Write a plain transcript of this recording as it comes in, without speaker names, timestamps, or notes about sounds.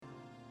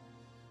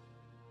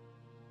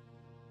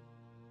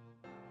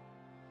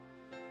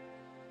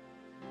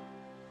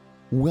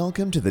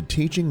Welcome to the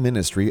teaching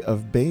ministry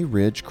of Bay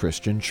Ridge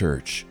Christian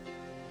Church.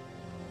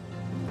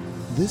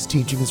 This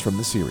teaching is from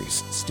the series,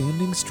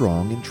 Standing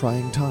Strong in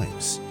Trying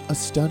Times, a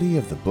study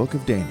of the Book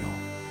of Daniel.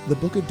 The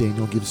Book of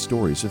Daniel gives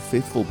stories of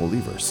faithful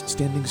believers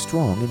standing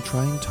strong in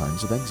trying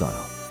times of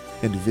exile,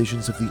 and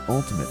visions of the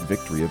ultimate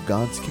victory of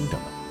God's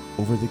kingdom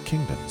over the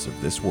kingdoms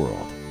of this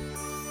world.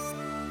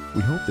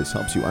 We hope this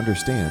helps you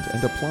understand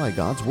and apply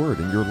God's Word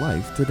in your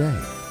life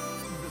today.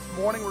 This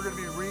morning we're going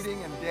to be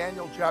reading in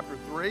Daniel chapter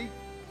 3.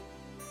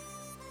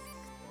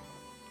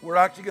 We're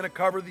actually going to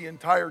cover the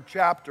entire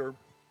chapter.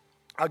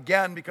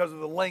 Again, because of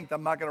the length,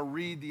 I'm not going to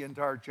read the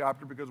entire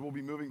chapter because we'll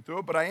be moving through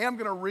it, but I am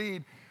going to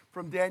read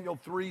from Daniel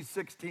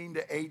 3:16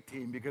 to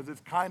 18 because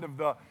it's kind of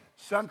the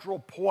central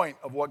point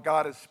of what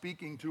God is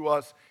speaking to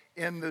us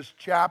in this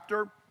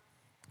chapter.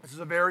 This is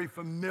a very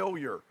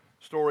familiar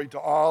story to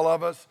all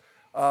of us.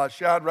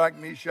 Shadrach,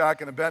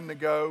 Meshach, and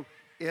Abednego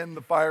in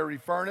the fiery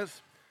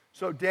furnace.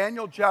 So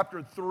Daniel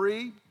chapter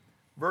 3,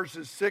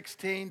 verses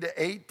 16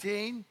 to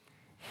 18.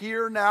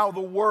 Hear now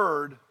the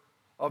word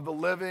of the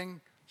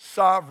living,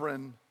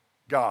 sovereign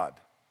God.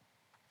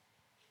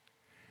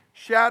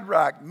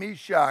 Shadrach,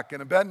 Meshach,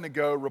 and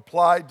Abednego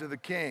replied to the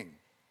king,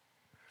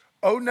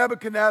 "O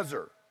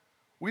Nebuchadnezzar,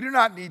 we do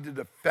not need to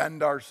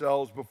defend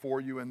ourselves before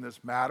you in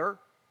this matter.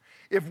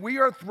 If we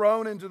are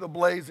thrown into the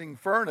blazing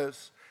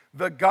furnace,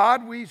 the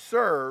God we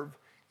serve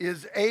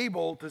is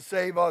able to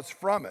save us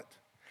from it,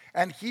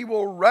 and he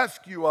will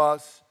rescue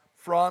us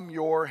from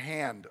your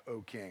hand,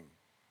 O king.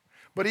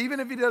 But even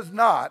if he does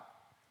not,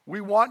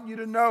 we want you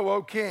to know,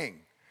 O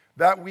king,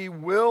 that we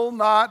will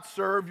not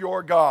serve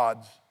your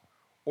gods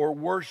or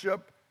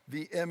worship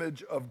the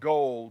image of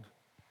gold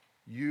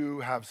you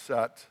have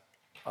set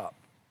up."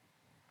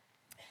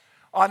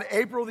 On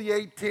April the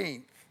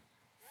 18th,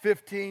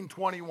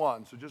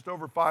 1521, so just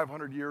over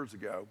 500 years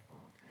ago,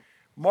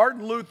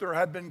 Martin Luther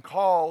had been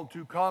called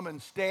to come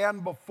and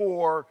stand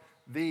before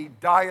the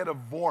Diet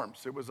of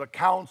Worms. It was a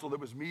council that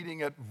was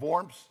meeting at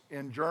Worms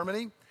in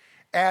Germany,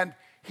 and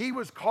he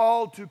was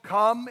called to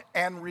come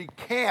and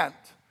recant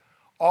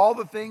all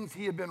the things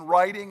he had been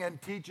writing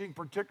and teaching,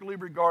 particularly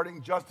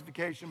regarding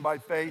justification by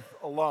faith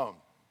alone.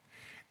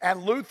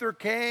 And Luther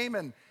came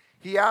and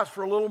he asked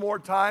for a little more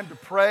time to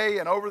pray,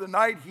 and over the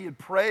night he had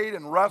prayed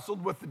and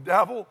wrestled with the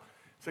devil.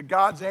 So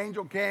God's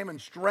angel came and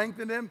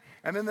strengthened him.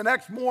 And then the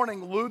next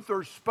morning,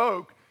 Luther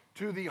spoke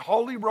to the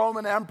Holy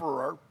Roman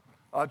Emperor,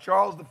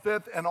 Charles V,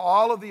 and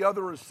all of the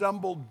other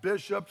assembled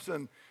bishops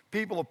and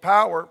people of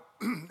power.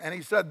 And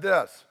he said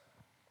this: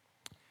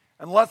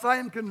 "Unless I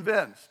am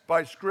convinced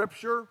by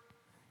Scripture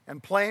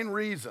and plain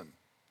reason,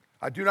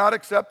 I do not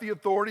accept the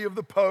authority of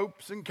the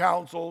popes and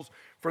councils,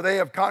 for they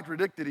have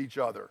contradicted each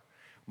other.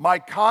 My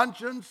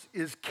conscience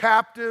is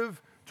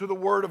captive to the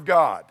word of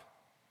God.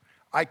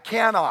 I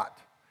cannot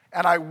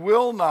and I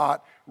will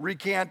not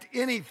recant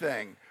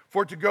anything,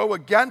 for to go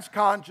against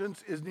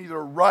conscience is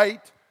neither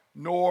right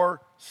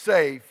nor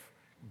safe.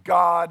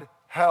 God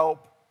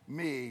help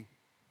me.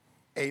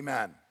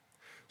 Amen."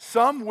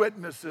 Some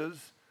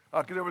witnesses,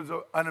 because there was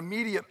an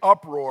immediate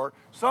uproar,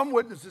 some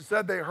witnesses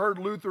said they heard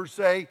Luther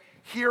say,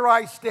 "Here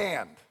I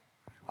stand.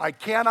 I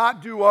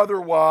cannot do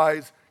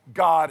otherwise.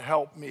 God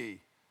help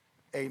me.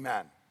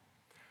 Amen."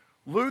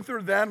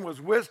 Luther then was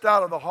whisked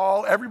out of the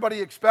hall. Everybody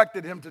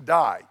expected him to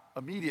die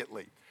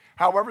immediately.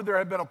 However, there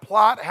had been a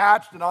plot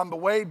hatched, and on the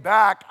way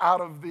back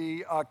out of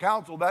the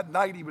council that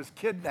night, he was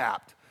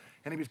kidnapped.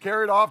 And he was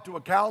carried off to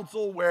a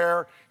castle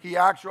where he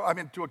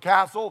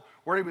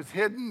was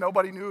hidden.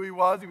 Nobody knew who he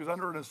was. He was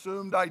under an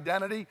assumed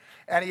identity.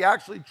 And he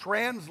actually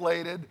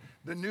translated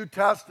the New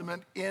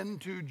Testament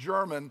into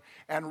German.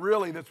 And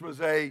really, this was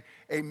a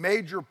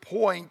major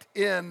point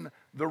in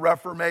the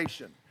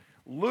Reformation.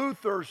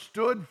 Luther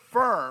stood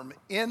firm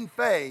in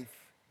faith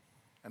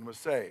and was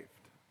saved.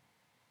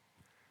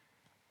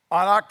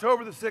 On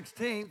October the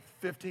 16th,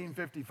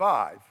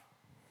 1555,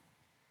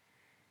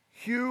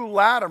 Hugh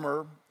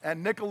Latimer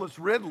and Nicholas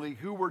Ridley,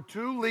 who were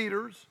two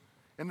leaders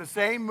in the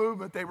same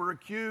movement, they were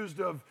accused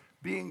of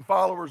being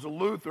followers of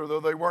Luther, though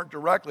they weren't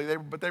directly,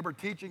 but they were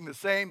teaching the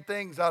same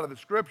things out of the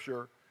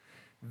Scripture.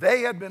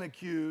 They had been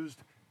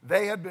accused,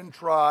 they had been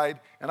tried,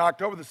 and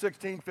October the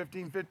 16th,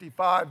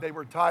 1555, they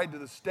were tied to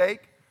the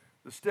stake.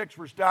 The sticks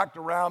were stacked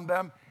around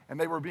them, and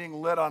they were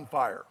being lit on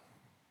fire.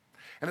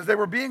 And as they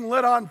were being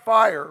lit on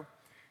fire,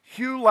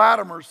 Hugh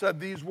Latimer said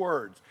these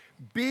words: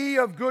 "Be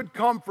of good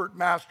comfort,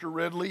 Master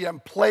Ridley,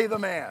 and play the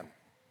man.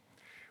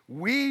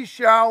 We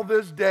shall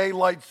this day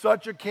light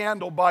such a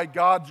candle by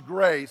God's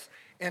grace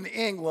in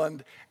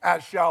England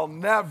as shall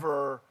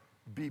never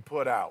be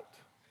put out."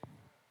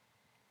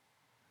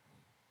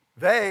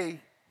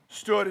 They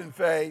stood in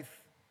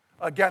faith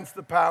against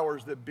the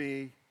powers that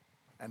be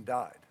and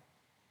died.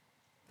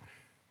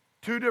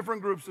 Two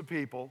different groups of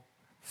people,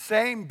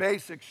 same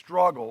basic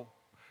struggle,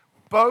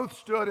 both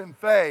stood in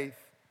faith,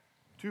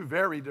 two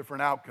very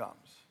different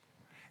outcomes.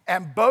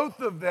 And both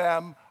of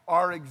them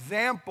are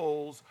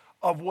examples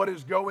of what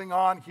is going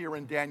on here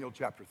in Daniel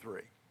chapter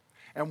 3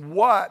 and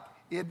what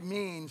it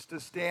means to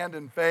stand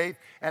in faith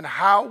and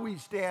how we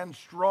stand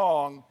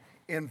strong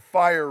in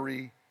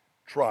fiery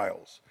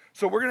trials.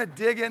 So we're going to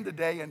dig in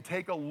today and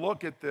take a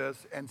look at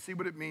this and see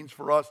what it means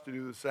for us to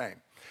do the same.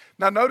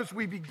 Now notice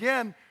we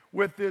begin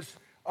with this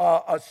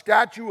a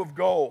statue of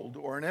gold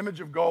or an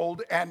image of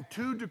gold and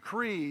 2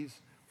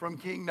 decrees from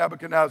King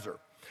Nebuchadnezzar.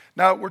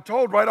 Now we're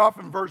told right off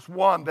in verse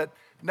 1 that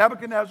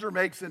Nebuchadnezzar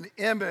makes an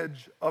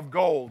image of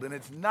gold, and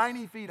it's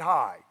 90 feet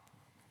high,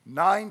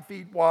 9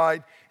 feet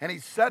wide, and he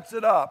sets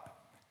it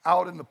up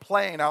out in the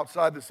plain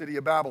outside the city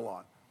of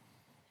Babylon.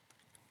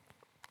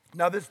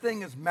 Now this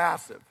thing is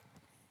massive.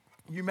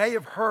 You may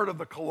have heard of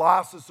the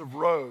Colossus of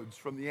Rhodes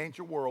from the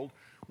ancient world,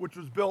 which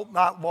was built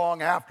not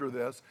long after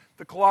this.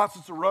 The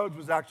Colossus of Rhodes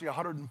was actually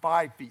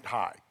 105 feet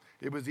high.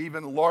 It was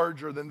even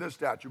larger than this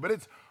statue, but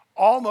it's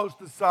almost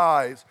the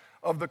size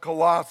of the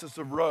Colossus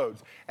of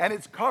Rhodes. And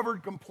it's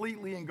covered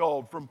completely in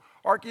gold. From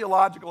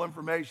archaeological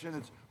information,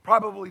 it's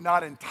probably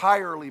not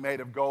entirely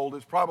made of gold.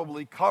 It's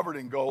probably covered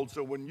in gold.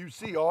 So when you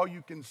see, all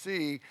you can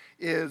see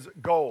is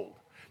gold.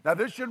 Now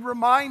this should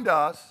remind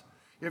us,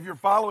 if you're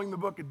following the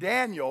book of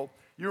Daniel,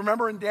 you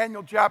remember in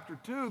Daniel chapter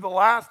 2, the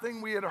last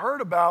thing we had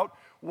heard about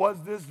was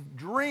this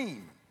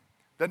dream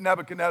that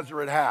Nebuchadnezzar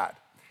had had.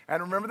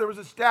 And remember, there was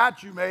a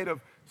statue made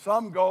of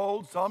some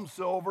gold, some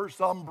silver,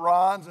 some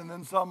bronze, and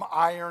then some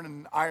iron,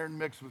 and iron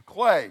mixed with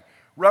clay,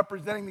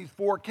 representing these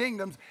 4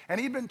 kingdoms.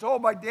 And he'd been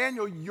told by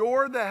Daniel,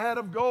 you're the head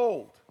of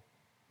gold.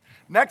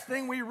 Next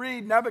thing we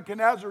read,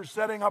 Nebuchadnezzar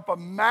setting up a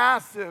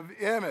massive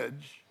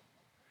image,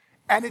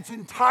 and it's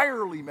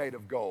entirely made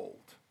of gold.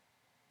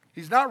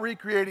 He's not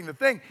recreating the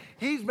thing.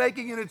 He's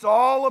making it, it's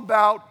all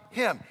about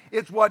him.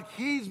 It's what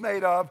he's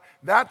made of.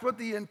 That's what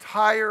the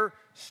entire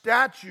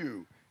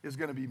statue is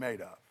going to be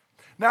made of.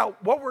 Now,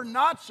 what we're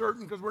not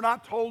certain, because we're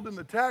not told in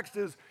the text,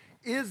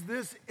 is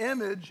this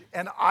image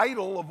an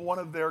idol of one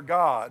of their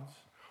gods,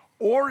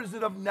 or is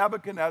it of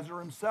Nebuchadnezzar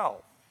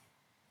himself?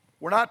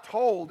 We're not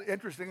told,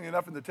 interestingly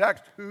enough in the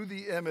text, who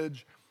the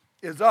image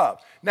is of.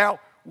 Now,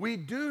 we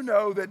do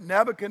know that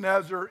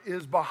Nebuchadnezzar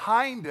is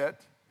behind it,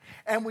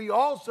 and we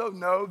also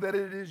know that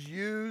it is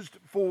used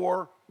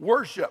for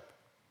worship.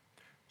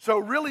 So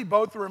really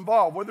both are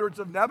involved. Whether it's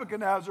of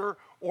Nebuchadnezzar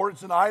or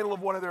it's an idol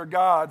of one of their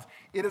gods,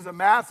 it is a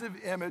massive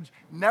image.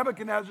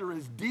 Nebuchadnezzar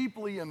is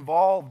deeply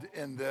involved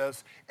in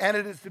this, and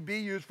it is to be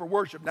used for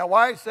worship. Now,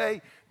 why I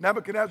say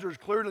Nebuchadnezzar is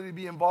clearly to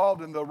be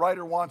involved, and the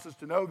writer wants us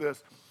to know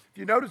this, if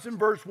you notice in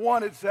verse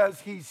 1, it says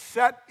he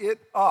set it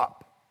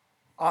up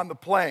on the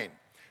plain.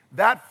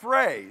 That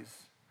phrase,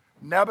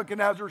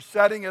 Nebuchadnezzar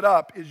setting it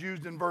up, is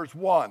used in verse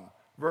 1,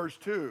 verse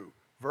 2,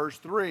 verse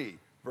 3,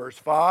 verse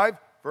 5,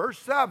 verse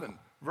 7,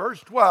 verse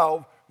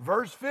 12,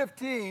 verse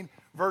 15,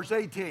 verse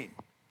 18.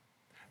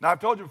 Now, I've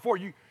told you before,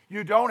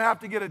 you don't have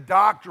to get a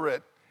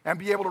doctorate and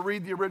be able to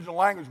read the original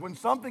language. When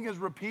something is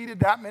repeated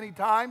that many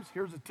times,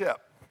 here's a tip.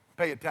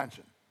 Pay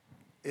attention.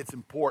 It's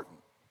important.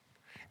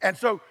 And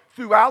so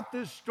throughout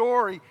this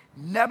story,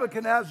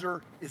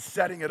 Nebuchadnezzar is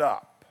setting it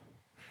up.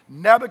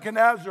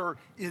 Nebuchadnezzar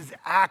is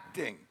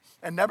acting.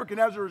 And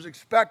Nebuchadnezzar is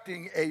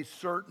expecting a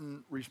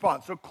certain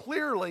response. So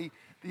clearly,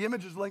 the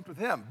image is linked with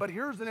him. But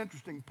here's an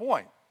interesting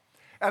point.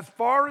 As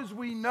far as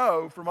we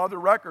know from other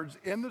records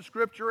in the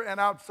scripture and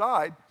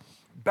outside,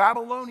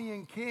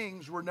 Babylonian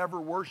kings were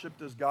never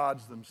worshipped as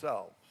gods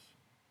themselves.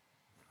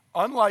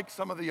 Unlike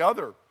some of the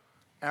other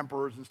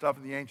emperors and stuff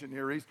in the ancient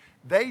Near East,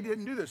 they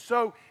didn't do this.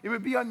 So it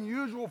would be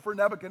unusual for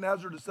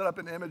Nebuchadnezzar to set up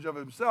an image of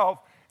himself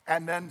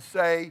and then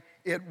say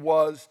it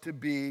was to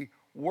be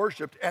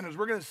worshipped. And as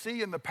we're going to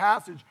see in the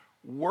passage,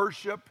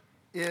 worship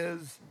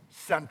is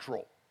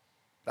central.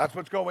 That's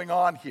what's going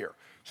on here.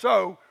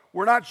 So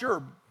we're not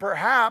sure.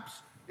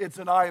 Perhaps it's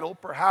an idol,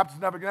 perhaps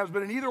it's Nebuchadnezzar,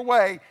 but in either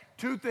way,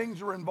 2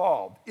 things are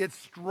involved. It's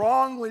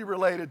strongly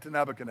related to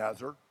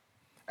Nebuchadnezzar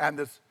and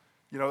this,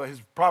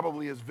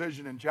 probably his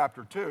vision in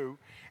chapter 2.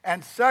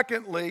 And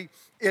secondly,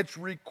 it's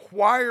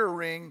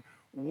requiring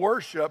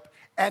worship.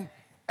 And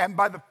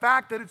by the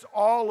fact that it's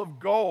all of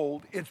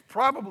gold, it's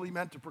probably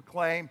meant to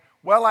proclaim,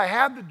 well, I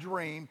had the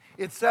dream.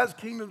 It says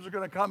kingdoms are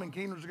going to come and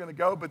kingdoms are going to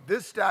go, but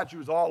this statue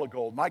is all of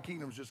gold. My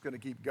kingdom's just going to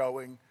keep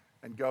going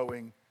and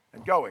going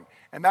and going.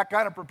 And that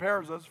kind of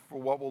prepares us for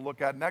what we'll look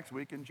at next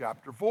week in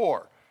chapter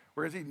 4.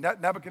 We're going to see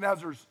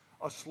Nebuchadnezzar's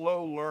a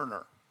slow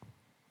learner.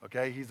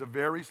 Okay, he's a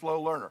very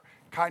slow learner,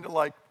 kind of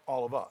like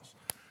all of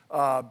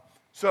us.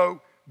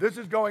 So this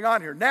is going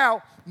on here.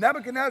 Now,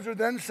 Nebuchadnezzar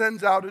then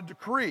sends out a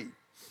decree.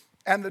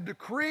 And the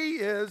decree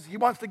is he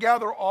wants to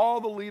gather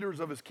all the leaders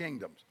of his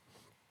kingdoms.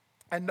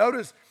 And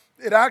notice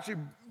it actually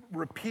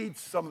repeats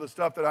some of the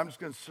stuff that I'm just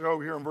going to show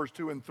here in verse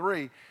 2 and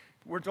 3.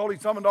 We're told he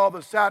summoned all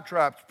the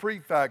satraps,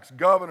 prefects,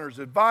 governors,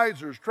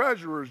 advisors,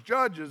 treasurers,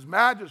 judges,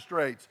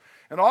 magistrates,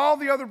 and all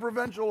the other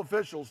provincial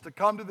officials to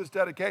come to this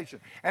dedication.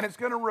 And it's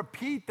going to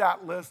repeat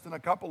that list in a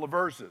couple of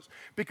verses.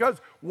 Because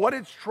what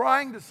it's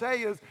trying to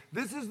say is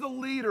this is the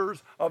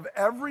leaders of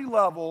every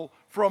level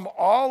from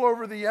all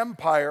over the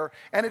empire.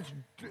 And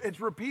it's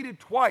repeated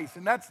twice.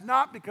 And that's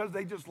not because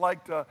they just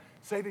like to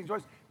say things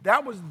twice.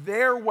 That was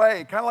their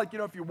way. Kind of like,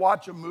 if you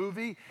watch a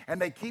movie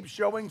and they keep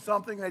showing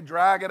something, they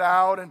drag it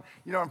out and,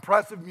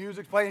 impressive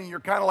music's playing and you're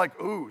kind of like,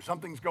 ooh,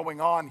 something's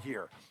going on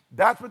here.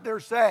 That's what they're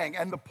saying.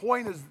 And the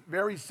point is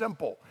very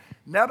simple.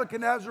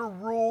 Nebuchadnezzar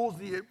rules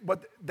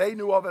what they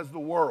knew of as the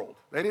world.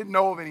 They didn't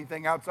know of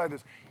anything outside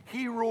this.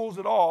 He rules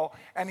it all,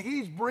 and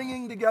he's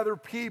bringing together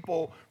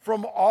people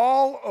from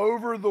all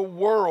over the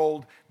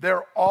world.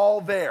 They're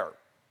all there.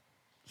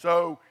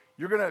 So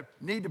you're going to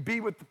need to be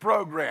with the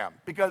program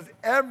because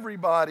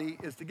everybody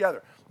is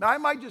together. Now, I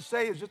might just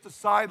say, as just a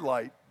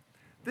sidelight,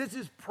 this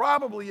is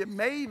probably, it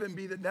may even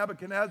be that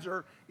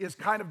Nebuchadnezzar is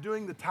kind of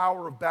doing the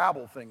Tower of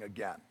Babel thing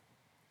again.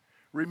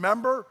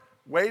 Remember,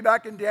 way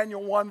back in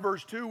Daniel 1,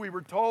 verse 2, we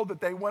were told that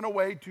they went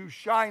away to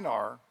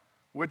Shinar,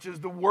 which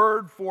is the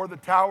word for the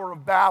Tower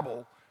of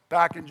Babel,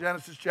 back in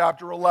Genesis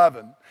chapter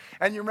 11.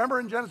 And you remember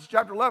in Genesis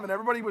chapter 11,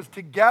 everybody was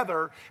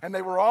together, and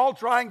they were all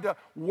trying to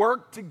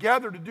work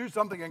together to do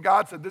something. And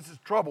God said, this is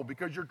trouble,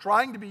 because you're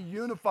trying to be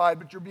unified,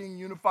 but you're being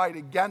unified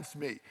against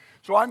me.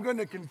 So I'm going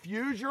to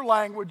confuse your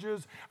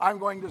languages. I'm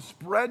going to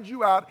spread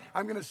you out.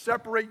 I'm going to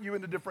separate you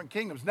into different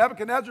kingdoms.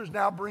 Nebuchadnezzar is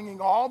now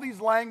bringing all these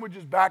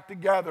languages back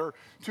together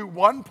to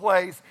one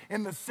place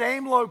in the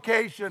same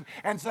location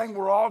and saying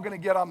we're all going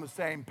to get on the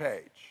same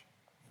page,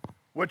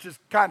 which is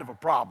kind of a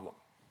problem.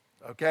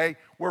 Okay?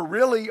 We're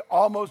really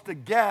almost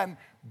again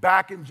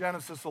back in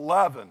Genesis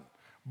 11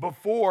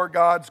 before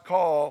God's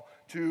call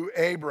to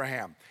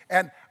Abraham.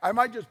 And I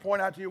might just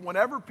point out to you,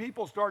 whenever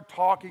people start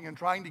talking and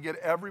trying to get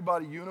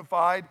everybody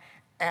unified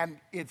and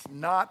it's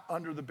not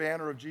under the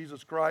banner of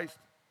Jesus Christ,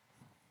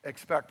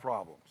 expect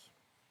problems.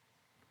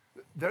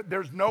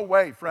 There's no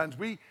way, friends.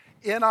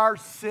 In our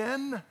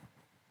sin,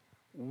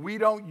 we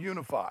don't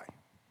unify.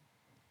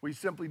 We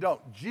simply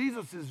don't.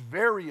 Jesus is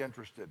very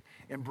interested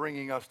in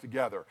bringing us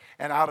together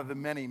and out of the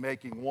many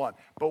making one.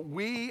 But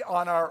we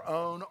on our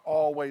own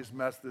always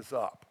mess this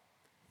up.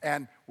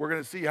 And we're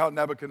going to see how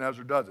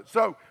Nebuchadnezzar does it.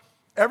 So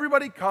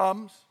everybody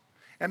comes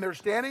and they're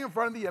standing in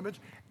front of the image,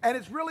 and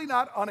it's really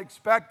not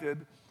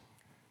unexpected.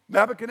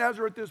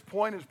 Nebuchadnezzar at this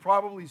point is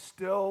probably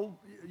still,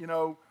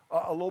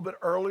 a little bit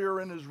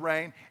earlier in his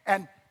reign,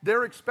 and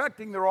they're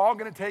expecting they're all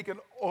going to take an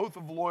oath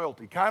of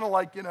loyalty. Kind of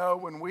like,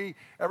 when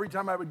every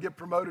time I would get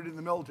promoted in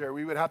the military,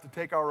 we would have to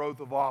take our oath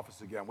of office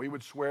again. We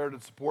would swear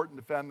to support and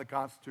defend the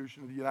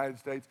Constitution of the United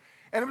States.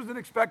 And it was an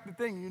expected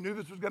thing. You knew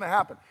this was going to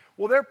happen.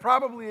 Well, they're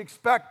probably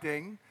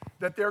expecting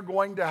that they're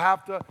going to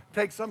have to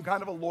take some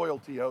kind of a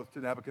loyalty oath to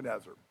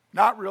Nebuchadnezzar.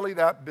 Not really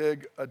that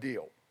big a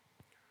deal.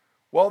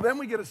 Well, then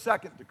we get a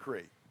second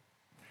decree.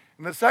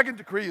 And the second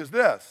decree is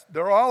this.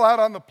 They're all out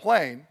on the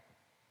plain,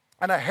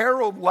 and a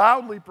herald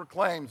loudly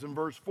proclaims in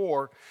verse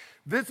 4,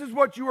 "This is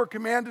what you are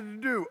commanded to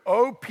do,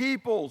 O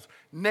peoples,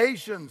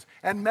 nations,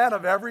 and men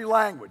of every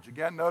language."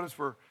 Again, notice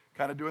we're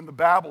kind of doing the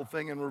Babel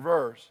thing in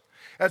reverse.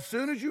 "As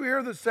soon as you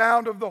hear the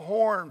sound of the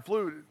horn,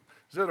 flute,"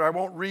 I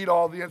won't read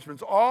all the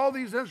instruments, "all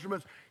these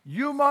instruments,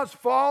 you must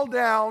fall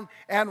down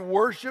and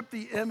worship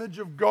the image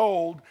of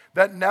gold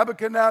that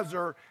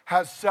Nebuchadnezzar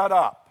has set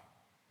up."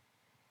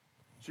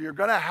 So you're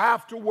going to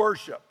have to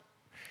worship.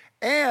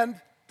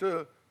 And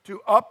to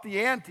up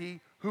the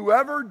ante,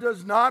 whoever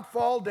does not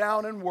fall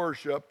down and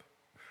worship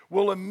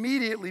will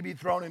immediately be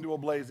thrown into a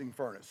blazing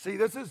furnace. See,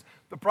 this is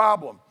the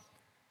problem.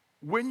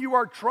 When you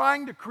are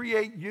trying to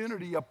create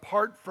unity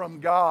apart from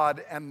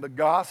God and the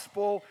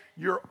gospel,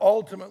 you're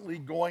ultimately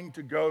going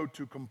to go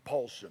to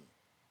compulsion.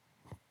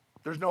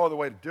 There's no other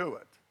way to do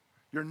it.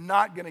 You're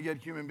not going to get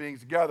human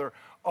beings together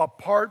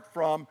apart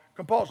from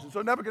compulsion.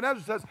 So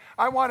Nebuchadnezzar says,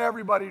 I want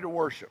everybody to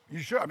worship. You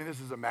should. This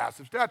is a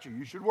massive statue.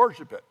 You should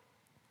worship it.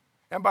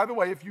 And by the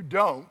way, if you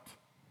don't,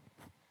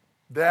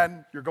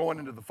 then you're going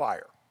into the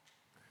fire.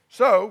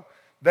 So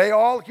they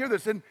all hear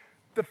this. And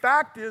the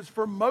fact is,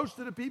 for most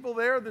of the people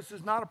there, this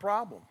is not a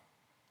problem.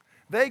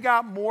 They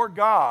got more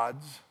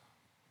gods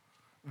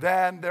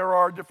than there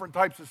are different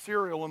types of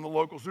cereal in the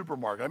local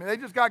supermarket. They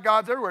just got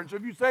gods everywhere. And so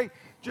if you say,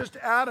 just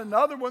add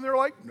another one, they're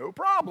like, no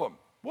problem.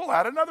 We'll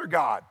add another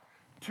god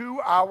to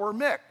our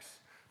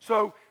mix.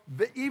 So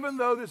even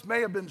though this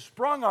may have been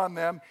sprung on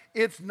them,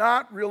 it's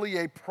not really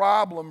a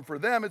problem for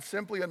them. It's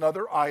simply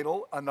another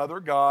idol, another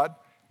god.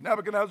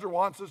 Nebuchadnezzar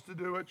wants us to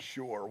do it.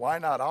 Sure, why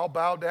not? I'll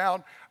bow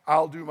down.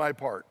 I'll do my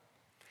part.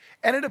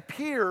 And it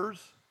appears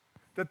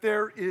that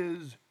there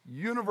is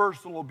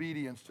universal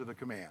obedience to the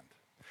command.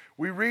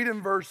 We read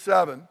in verse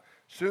 7,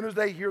 as soon as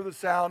they hear the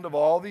sound of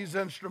all these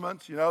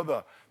instruments,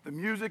 the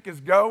music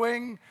is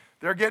going,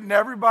 they're getting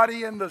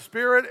everybody in the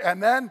spirit,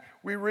 and then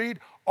we read,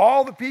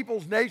 all the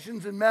peoples,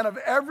 nations, and men of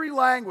every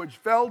language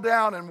fell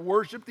down and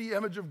worshiped the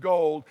image of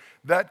gold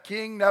that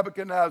King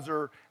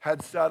Nebuchadnezzar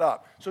had set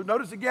up. So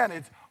notice again,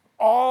 it's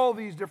all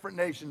these different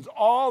nations,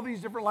 all these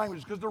different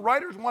languages, because the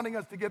writer's wanting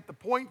us to get the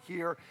point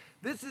here.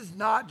 This is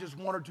not just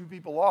one or two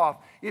people off.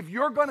 If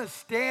you're going to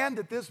stand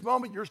at this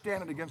moment, you're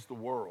standing against the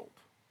world.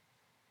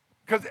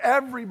 Because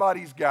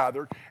everybody's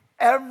gathered,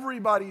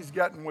 everybody's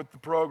getting with the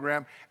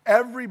program,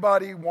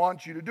 everybody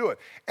wants you to do it.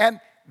 And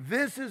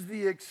this is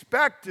the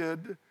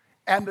expected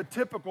and the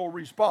typical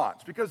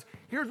response. Because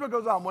here's what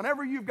goes on.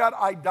 Whenever you've got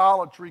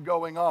idolatry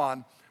going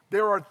on,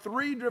 there are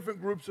three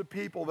different groups of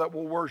people that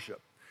will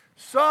worship.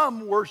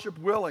 Some worship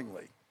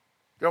willingly.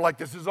 They're like,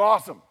 this is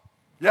awesome.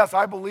 Yes,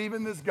 I believe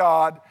in this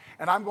God,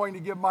 and I'm going to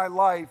give my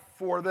life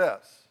for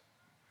this.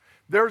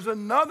 There's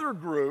another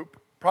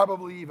group,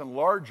 probably even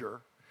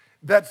larger,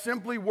 that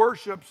simply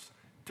worships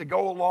to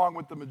go along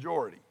with the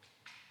majority.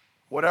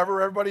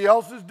 Whatever everybody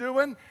else is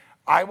doing,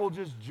 I will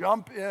just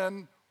jump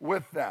in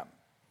with them.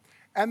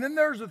 And then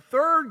there's a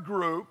third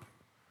group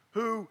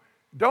who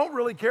don't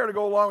really care to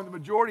go along with the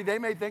majority. They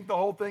may think the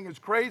whole thing is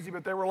crazy,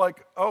 but they were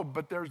like, oh,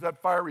 but there's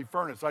that fiery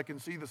furnace. I can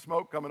see the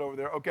smoke coming over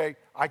there. Okay,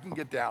 I can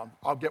get down.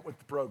 I'll get with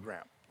the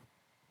program.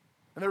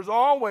 And there's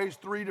always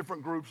three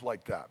different groups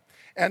like that.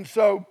 And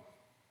so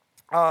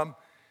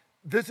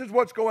this is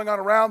what's going on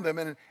around them.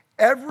 And in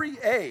every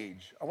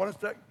age, I want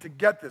us to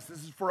get this.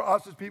 This is for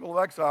us as people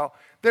of exile.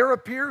 There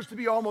appears to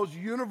be almost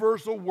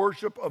universal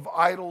worship of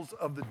idols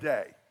of the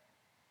day.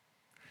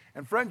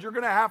 And friends, you're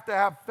going to have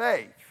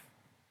faith.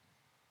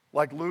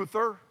 Like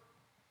Luther,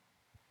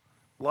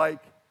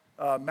 like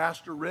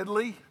Master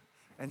Ridley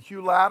and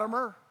Hugh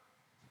Latimer.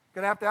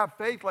 You're going to have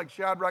faith like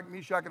Shadrach,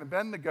 Meshach, and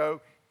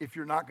Abednego if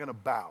you're not going to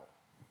bow.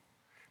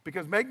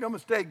 Because make no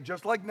mistake,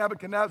 just like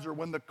Nebuchadnezzar,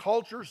 when the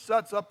culture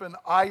sets up an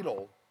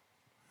idol,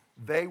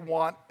 they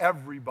want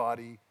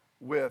everybody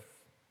with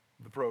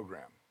the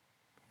program.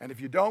 And if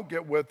you don't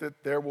get with it,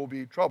 there will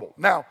be trouble.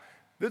 Now,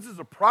 this is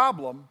a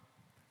problem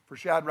for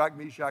Shadrach,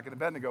 Meshach, and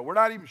Abednego. We're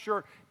not even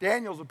sure.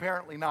 Daniel's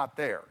apparently not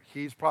there.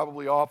 He's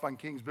probably off on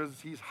king's business.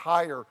 He's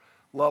higher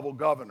level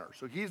governor.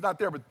 So he's not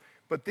there.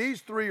 But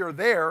these three are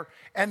there,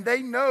 and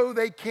they know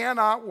they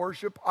cannot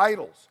worship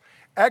idols.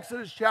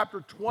 Exodus chapter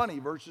 20,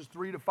 verses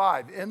 3 to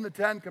 5, in the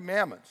Ten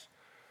Commandments,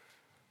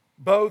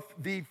 both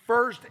the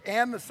first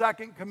and the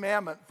second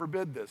commandment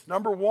forbid this.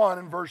 Number 1,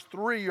 in verse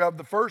 3, you have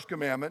the first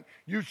commandment,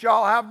 you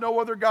shall have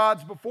no other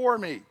gods before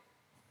me.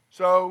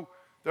 So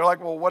they're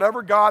like, well,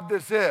 whatever God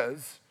this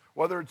is,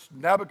 whether it's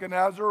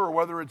Nebuchadnezzar or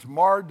whether it's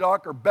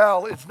Marduk or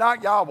Bel, it's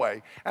not Yahweh.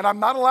 And I'm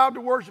not allowed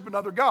to worship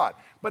another God.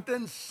 But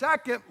then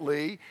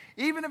secondly,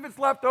 even if it's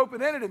left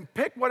open-ended and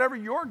pick whatever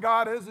your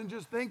God is and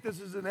just think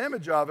this is an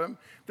image of him,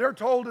 they're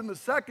told in the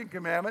second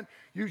commandment,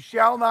 you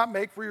shall not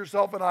make for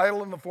yourself an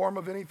idol in the form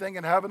of anything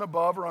in heaven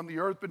above or on the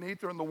earth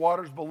beneath or in the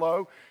waters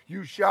below.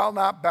 You shall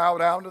not bow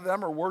down to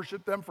them or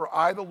worship them, for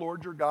I, the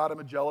Lord your God, am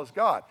a jealous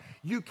God.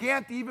 You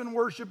can't even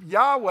worship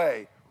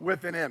Yahweh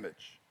with an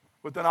image,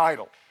 with an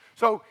idol.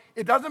 So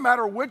it doesn't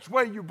matter which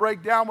way you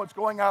break down what's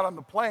going out on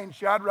the plain.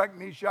 Shadrach,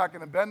 Meshach,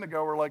 and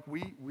Abednego are like,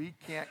 we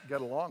can't get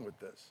along with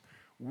this.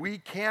 We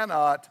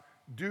cannot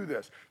do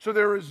this. So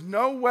there is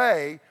no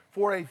way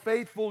for a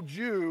faithful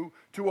Jew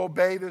to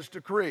obey this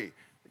decree.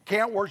 They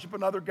can't worship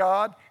another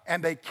God,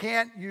 and they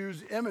can't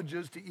use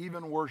images to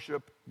even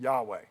worship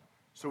Yahweh.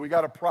 So we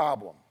got a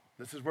problem.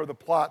 This is where the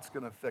plot's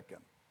going to thicken.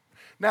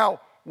 Now,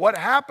 what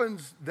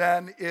happens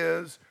then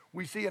is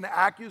we see an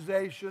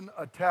accusation,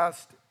 a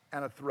test,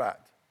 and a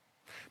threat.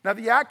 Now,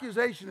 the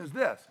accusation is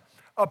this.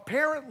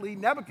 Apparently,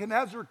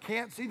 Nebuchadnezzar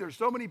can't see. There's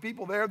so many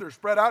people there. They're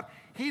spread out.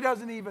 He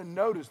doesn't even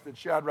notice that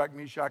Shadrach,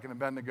 Meshach, and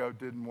Abednego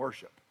didn't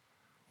worship.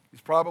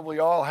 He's probably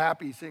all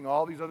happy seeing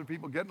all these other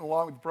people getting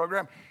along with the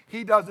program.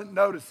 He doesn't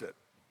notice it.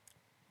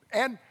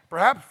 And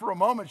perhaps for a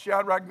moment,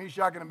 Shadrach,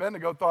 Meshach, and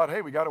Abednego thought,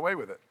 hey, we got away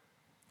with it.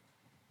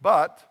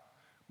 But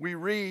we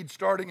read,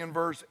 starting in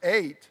verse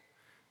 8,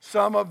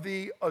 some of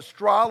the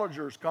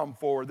astrologers come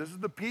forward. This is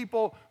the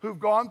people who've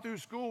gone through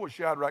school with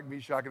Shadrach,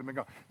 Meshach, and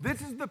Abednego.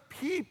 This is the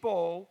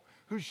people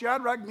who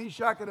Shadrach,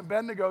 Meshach, and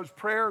Abednego's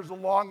prayers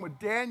along with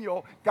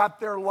Daniel got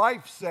their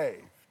life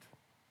saved.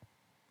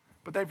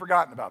 But they've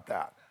forgotten about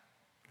that.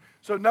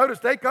 So notice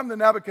they come to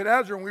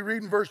Nebuchadnezzar, and we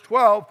read in verse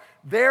 12,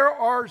 there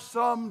are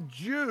some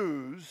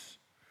Jews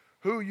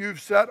who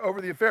you've set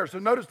over the affair. So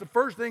notice the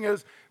first thing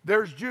is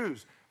there's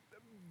Jews.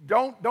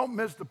 Don't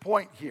miss the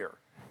point here.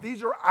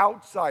 These are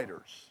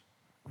outsiders.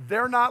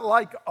 They're not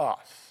like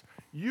us.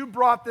 You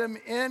brought them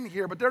in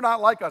here, but they're not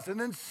like us. And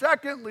then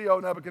secondly, O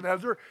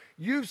Nebuchadnezzar,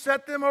 you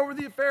set them over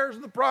the affairs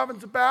of the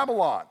province of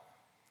Babylon.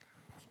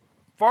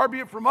 Far be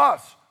it from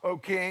us, O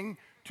king,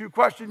 to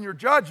question your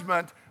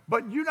judgment,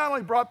 but you not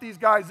only brought these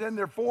guys in,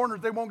 they're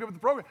foreigners, they won't give it the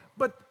program,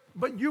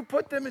 but you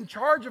put them in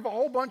charge of a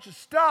whole bunch of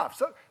stuff.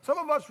 So some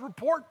of us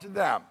report to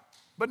them,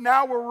 but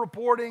now we're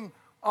reporting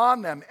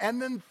on them.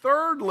 And then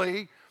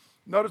thirdly,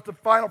 notice the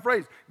final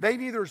phrase, they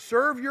neither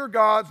serve your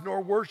gods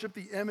nor worship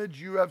the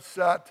image you have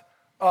set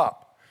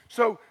up.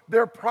 So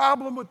their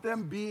problem with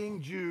them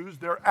being Jews,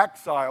 they're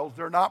exiles,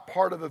 they're not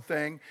part of the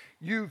thing.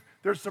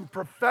 There's some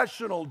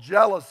professional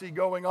jealousy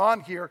going on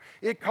here.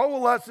 It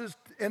coalesces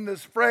in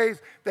this phrase,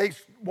 they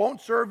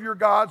won't serve your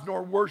gods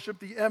nor worship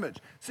the image.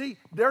 See,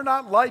 they're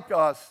not like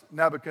us,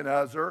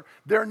 Nebuchadnezzar.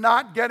 They're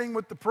not getting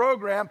with the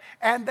program,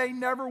 and they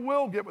never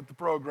will get with the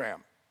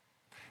program.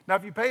 Now,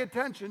 if you pay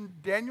attention,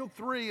 Daniel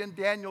 3 and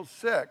Daniel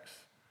 6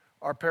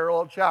 are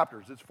parallel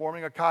chapters. It's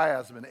forming a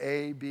chiasm, an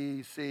A,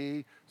 B,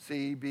 C,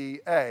 C, B,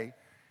 A.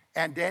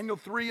 And Daniel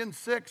 3 and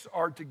 6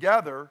 are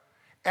together,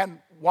 And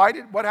what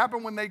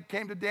happened when they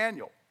came to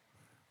Daniel?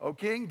 "O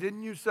king,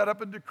 didn't you set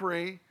up a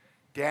decree?"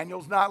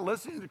 Daniel's not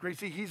listening to the decree.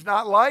 See, he's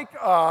not like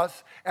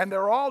us, and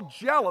they're all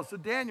jealous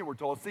of Daniel, we're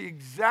told. It's the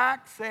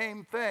exact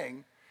same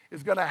thing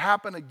is going to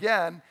happen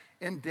again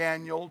in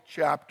Daniel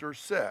chapter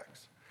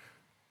 6.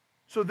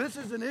 So this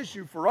is an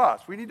issue for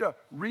us. We need to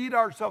read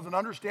ourselves and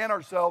understand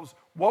ourselves.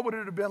 What would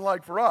it have been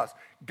like for us?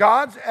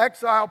 God's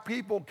exiled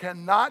people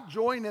cannot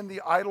join in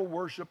the idol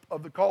worship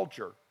of the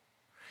culture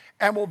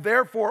and will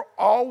therefore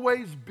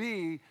always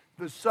be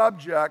the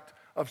subject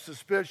of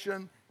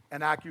suspicion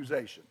and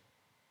accusation.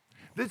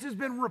 This has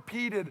been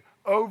repeated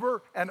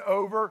over and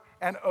over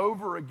and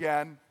over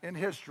again in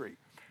history.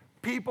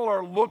 People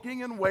are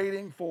looking and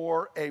waiting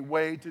for a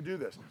way to do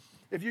this.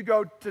 If you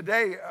go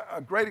today,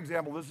 a great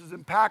example, this is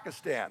in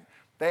Pakistan.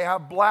 They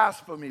have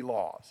blasphemy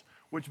laws,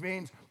 which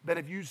means that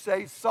if you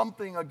say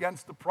something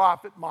against the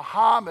Prophet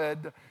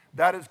Muhammad,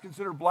 that is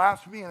considered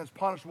blasphemy and is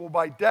punishable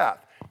by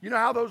death. You know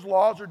how those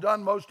laws are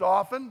done most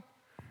often?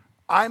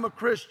 I'm a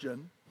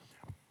Christian.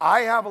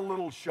 I have a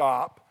little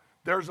shop.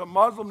 There's a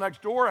Muslim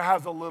next door who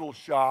has a little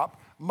shop.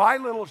 My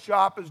little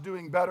shop is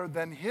doing better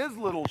than his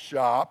little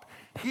shop.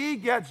 He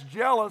gets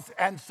jealous,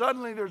 and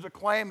suddenly there's a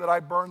claim that I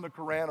burned the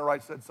Quran or I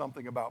said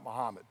something about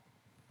Muhammad.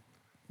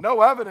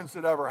 No evidence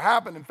it ever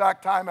happened. In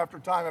fact, time after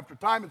time after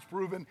time, it's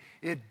proven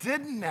it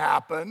didn't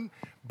happen.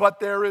 But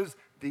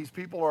these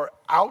people are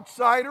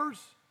outsiders.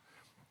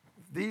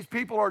 These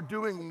people are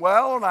doing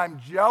well, and I'm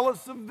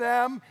jealous of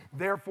them.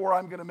 Therefore,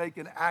 I'm going to make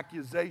an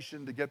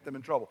accusation to get them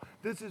in trouble.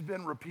 This has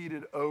been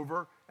repeated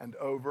over and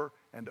over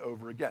and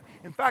over again.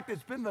 In fact,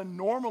 it's been the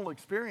normal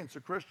experience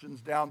of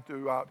Christians down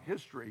throughout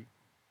history,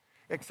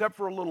 except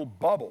for a little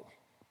bubble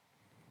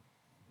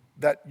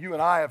that you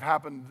and I have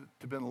happened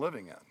to have been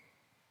living in.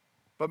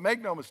 But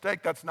make no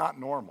mistake, that's not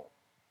normal.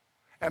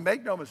 And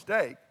make no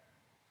mistake,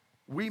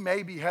 we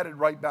may be headed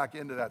right back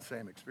into that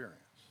same experience.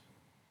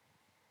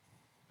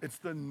 It's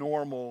the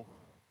normal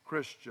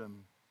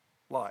Christian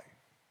life.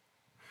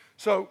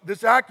 So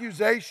this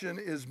accusation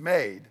is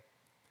made,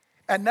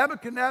 and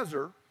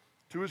Nebuchadnezzar,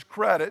 to his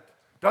credit,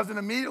 doesn't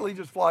immediately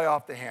just fly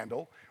off the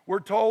handle. We're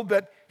told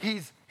that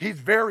he's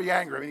very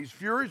angry. I mean, he's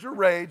furious or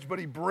rage, but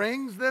he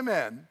brings them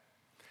in,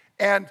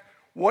 and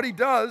what he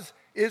does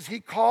is he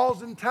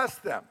calls and tests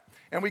them.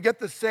 And we get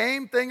the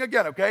same thing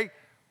again, okay?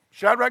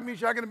 Shadrach,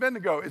 Meshach, and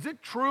Abednego. Is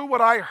it true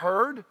what I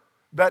heard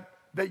that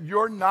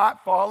you're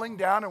not falling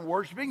down and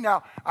worshiping?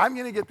 Now, I'm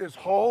going to get this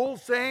whole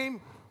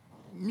same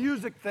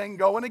music thing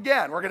going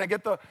again. We're going to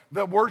get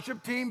the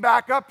worship team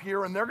back up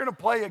here, and they're going to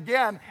play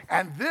again.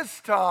 And this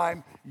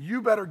time,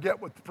 you better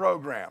get with the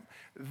program.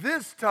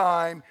 This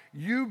time,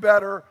 you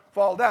better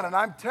fall down. And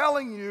I'm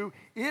telling you,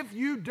 if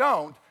you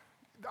don't,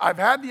 I've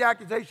had the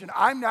accusation,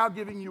 I'm now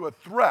giving you a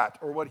threat,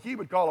 or what he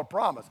would call a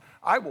promise.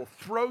 I will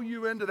throw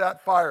you into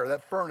that fire,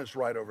 that furnace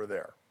right over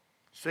there.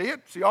 See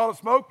it? See all the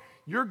smoke?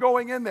 You're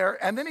going in there.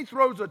 And then he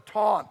throws a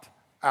taunt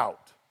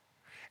out.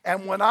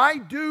 And when I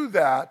do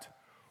that,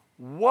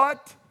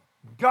 what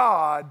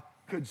God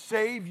could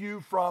save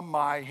you from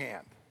my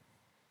hand?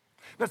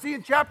 Now see,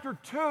 in chapter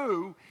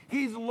 2,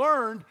 he's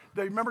learned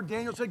that, remember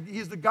Daniel said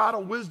he's the God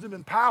of wisdom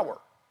and power.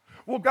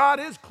 Well, God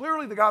is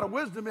clearly the God of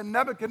wisdom, and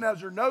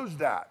Nebuchadnezzar knows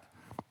that.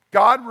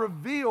 God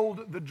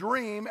revealed the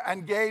dream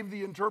and gave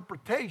the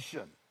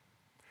interpretation.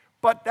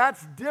 But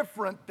that's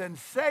different than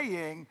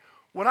saying,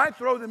 when I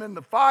throw them in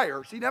the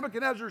fire, see,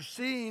 Nebuchadnezzar's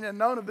seen and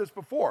known of this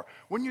before.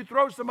 When you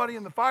throw somebody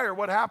in the fire,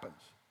 what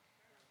happens?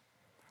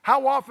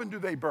 How often do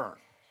they burn?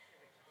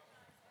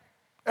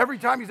 Every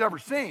time he's ever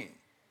seen.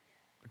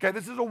 Okay,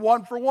 this is a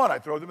 1-for-1. I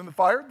throw them in the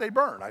fire, they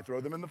burn. I throw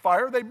them in the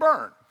fire, they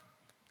burn.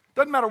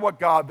 Doesn't matter what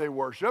God they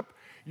worship.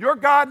 Your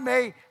God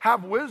may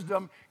have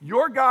wisdom.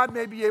 Your God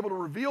may be able to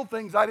reveal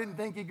things I didn't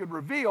think he could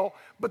reveal,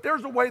 but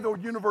there's a way the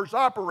universe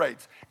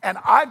operates. And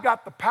I've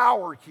got the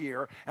power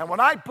here. And when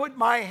I put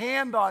my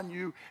hand on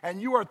you and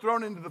you are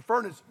thrown into the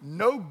furnace,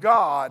 no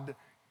God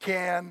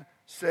can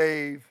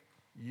save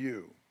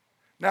you.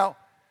 Now,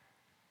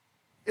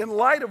 in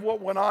light of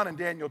what went on in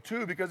Daniel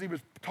 2, because he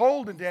was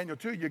told in Daniel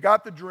 2, you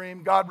got the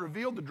dream, God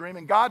revealed the dream,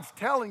 and God's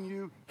telling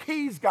you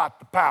he's got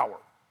the power.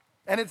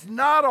 And it's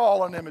not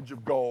all an image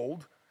of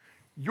gold.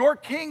 Your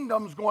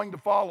kingdom's going to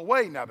fall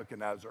away,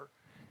 Nebuchadnezzar.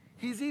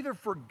 He's either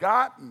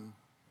forgotten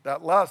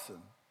that lesson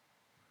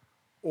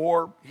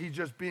or he's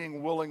just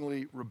being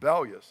willingly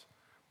rebellious.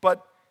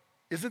 But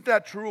isn't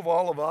that true of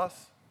all of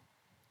us?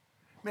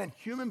 Man,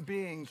 human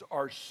beings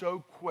are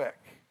so quick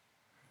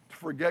to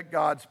forget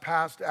God's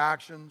past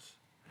actions,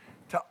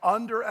 to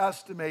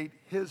underestimate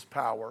his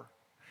power,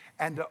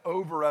 and to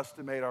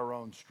overestimate our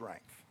own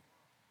strength.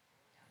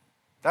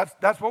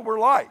 That's what we're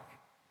like.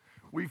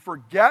 We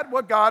forget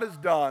what God has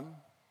done.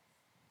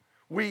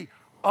 We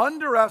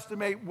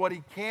underestimate what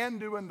he can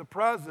do in the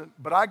present,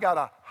 but I got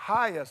a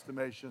high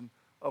estimation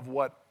of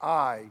what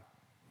I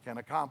can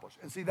accomplish.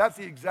 And see, that's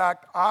the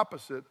exact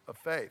opposite of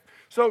faith.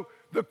 So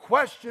the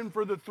question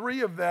for the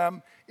three of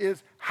them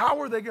is, how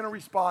are they going to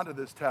respond to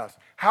this test?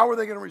 How are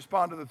they going to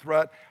respond to the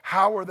threat?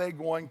 How are they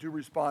going to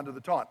respond to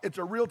the taunt? It's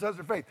a real test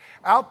of faith.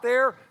 Out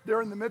there,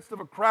 they're in the midst of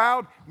a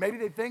crowd. Maybe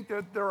they think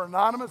that they're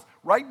anonymous.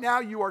 Right now,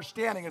 you are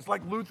standing. It's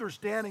like Luther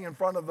standing in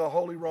front of the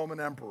Holy Roman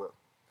Emperor.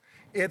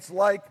 It's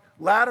like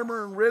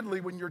Latimer and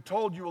Ridley when you're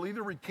told you will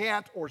either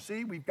recant or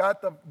see, we've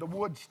got the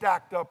wood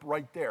stacked up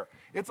right there.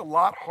 It's a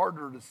lot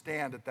harder to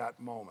stand at that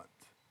moment.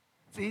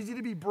 It's easy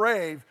to be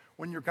brave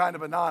when you're kind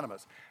of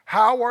anonymous.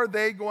 How are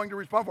they going to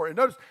respond for it? And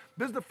notice,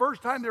 this is the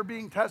first time they're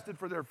being tested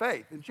for their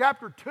faith. In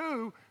chapter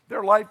 2,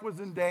 their life was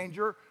in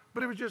danger,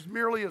 but it was just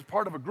merely as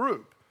part of a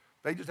group.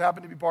 They just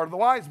happened to be part of the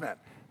wise men.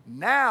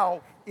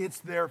 Now, it's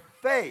their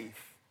faith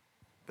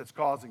that's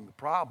causing the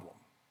problem.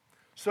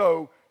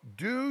 So,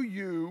 do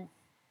you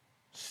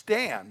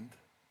stand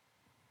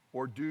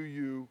or do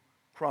you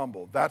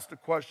crumble? That's the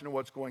question of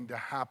what's going to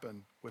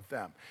happen with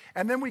them.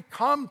 And then we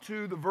come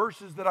to the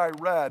verses that I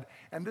read,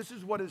 and this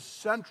is what is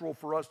central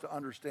for us to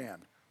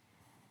understand.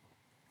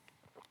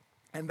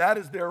 And that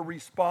is their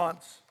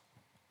response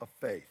of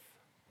faith.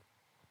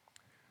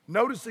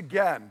 Notice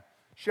again,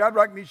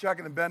 Shadrach, Meshach,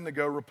 and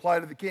Abednego reply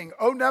to the king,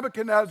 "O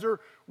Nebuchadnezzar,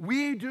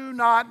 we do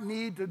not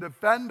need to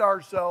defend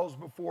ourselves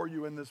before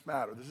you in this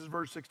matter." This is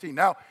verse 16.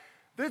 Now,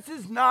 this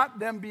is not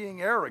them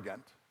being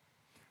arrogant.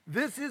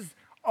 This is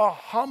a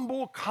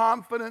humble,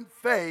 confident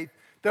faith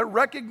that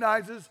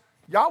recognizes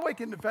Yahweh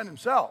can defend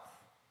himself.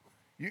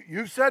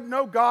 You've said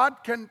no God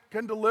can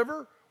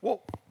deliver?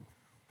 Well,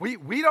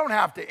 we don't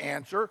have to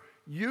answer.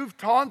 You've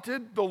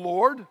taunted the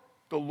Lord.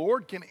 The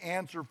Lord can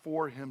answer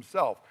for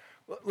himself.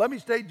 Let me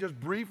state just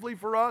briefly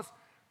for us,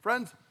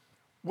 friends,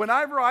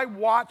 whenever I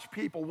watch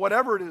people,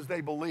 whatever it is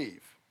they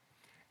believe,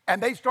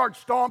 and they start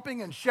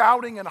stomping and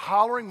shouting and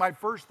hollering, my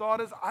first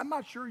thought is, I'm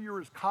not sure you're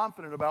as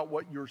confident about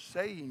what you're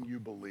saying you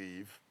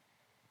believe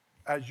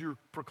as you're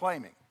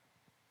proclaiming.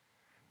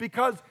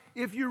 Because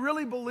if you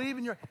really believe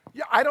in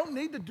I don't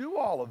need to do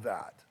all of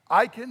that.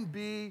 I can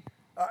be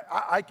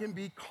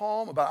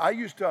calm about it. I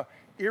used to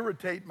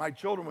irritate my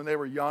children when they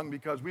were young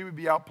because we would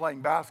be out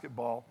playing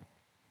basketball.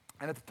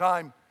 And at the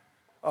time,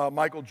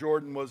 Michael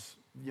Jordan was,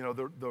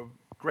 the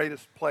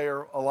greatest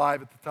player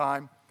alive at the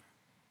time.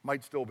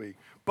 Might still be.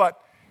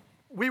 But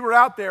we were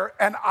out there,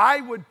 and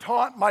I would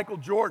taunt Michael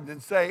Jordan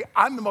and say,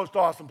 I'm the most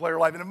awesome player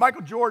alive. And if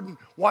Michael Jordan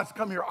wants to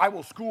come here, I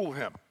will school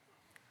him.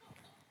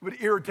 It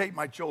would irritate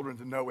my children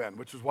to no end,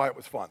 which is why it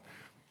was fun.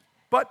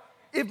 But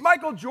if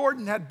Michael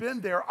Jordan had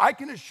been there, I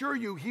can assure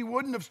you he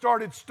wouldn't have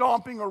started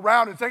stomping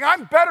around and saying,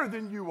 I'm better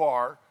than you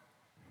are.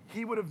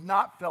 He would have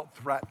not felt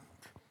threatened.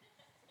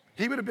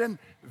 He would have been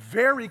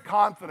very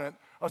confident,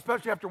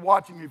 especially after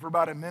watching me for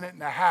about a minute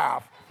and a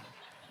half,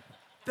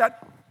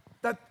 that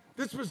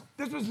this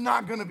was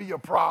not going to be a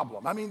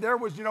problem. I mean, there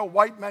was,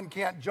 white men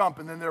can't jump,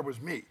 and then there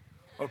was me,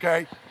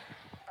 okay?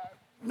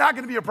 Not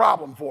going to be a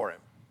problem for him.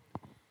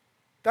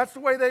 That's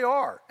the way they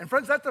are. And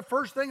friends, that's the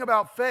first thing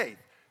about faith.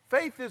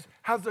 Faith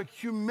has a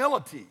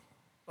humility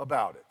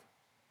about it.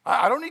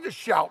 I don't need to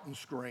shout and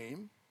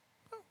scream.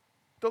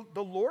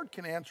 The Lord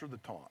can answer the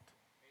taunt.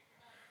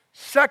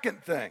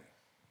 Second thing,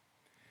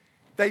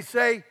 they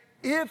say,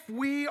 if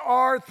we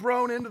are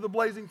thrown into the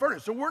blazing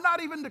furnace. So we're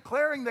not even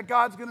declaring that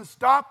God's going to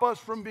stop us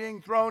from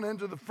being thrown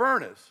into the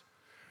furnace.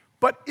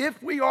 But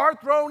if we are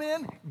thrown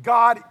in,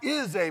 God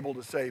is able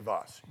to save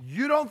us.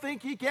 You don't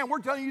think he can? We're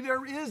telling you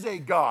there is a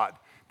God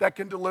that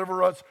can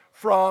deliver us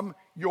from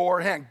your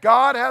hand.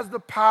 God has the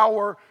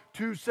power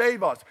to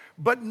save us.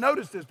 But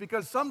notice this,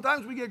 because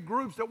sometimes we get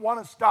groups that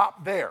want to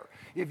stop there.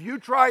 If you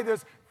try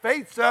this,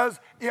 faith says,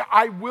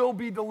 I will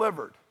be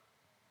delivered.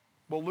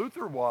 Well,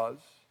 Luther was.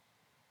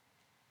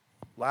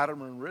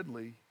 Latimer and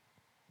Ridley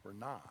were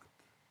not.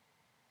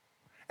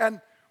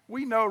 And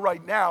we know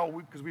right now,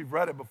 because we've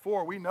read it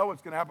before, we know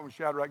what's going to happen with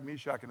Shadrach,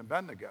 Meshach, and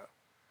Abednego.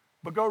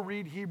 But go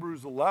read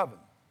Hebrews 11.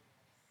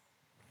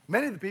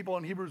 Many of the people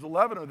in Hebrews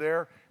 11 are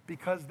there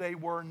because they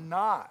were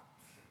not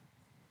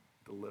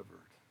delivered.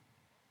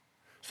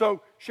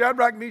 So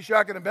Shadrach,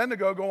 Meshach, and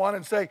Abednego go on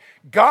and say,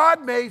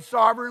 God may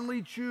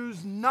sovereignly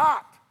choose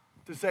not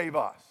to save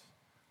us.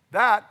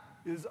 That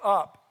is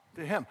up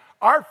to him.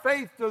 Our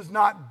faith does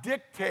not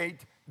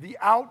dictate the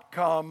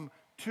outcome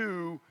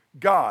to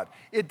God.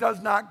 It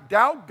does not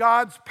doubt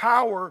God's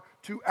power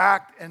to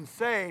act and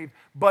save,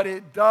 but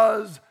it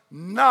does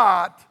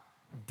not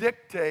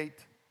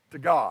dictate to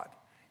God.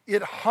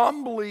 It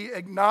humbly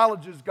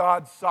acknowledges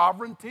God's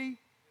sovereignty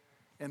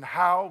and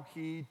how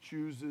he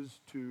chooses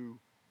to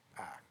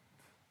act.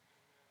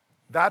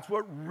 That's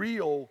what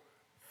real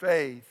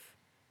faith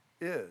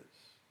is.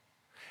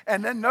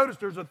 And then notice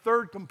there's a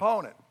third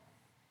component.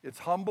 It's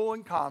humble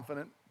and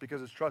confident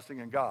because it's trusting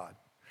in God.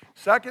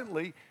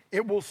 Secondly,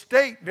 it will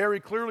state very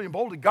clearly and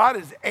boldly, God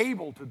is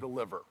able to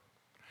deliver.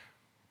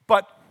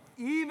 But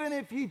even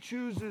if he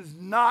chooses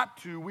not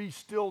to, we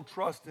still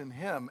trust in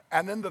him.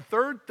 And then the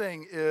third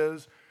thing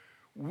is,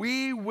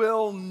 we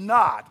will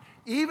not.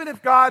 Even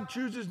if God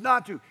chooses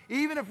not to,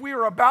 even if we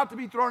are about to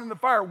be thrown in the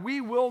fire,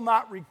 we will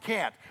not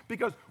recant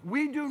because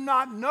we do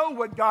not know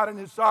what God in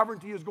his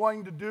sovereignty is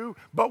going to do,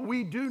 but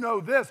we do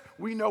know this.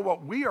 We know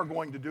what we are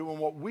going to do and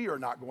what we are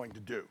not going to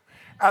do.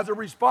 As a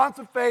response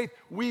of faith,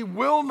 we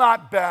will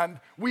not bend,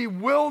 we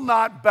will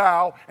not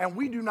bow, and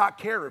we do not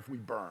care if we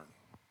burn.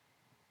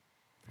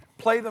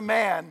 Play the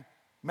man,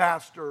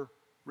 Master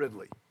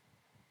Ridley.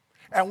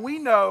 And we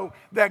know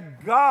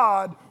that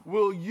God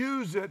will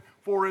use it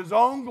for his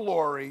own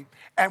glory,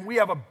 and we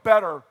have a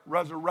better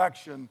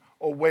resurrection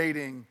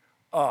awaiting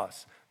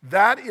us.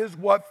 That is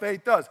what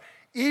faith does.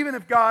 Even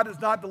if God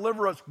does not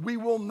deliver us, we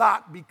will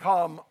not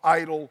become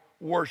idol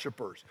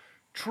worshipers.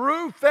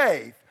 True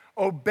faith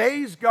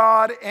obeys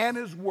God and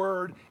his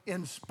word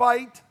in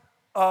spite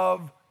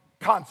of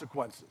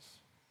consequences.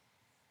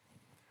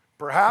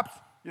 Perhaps,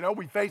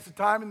 we face a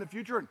time in the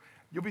future and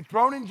you'll be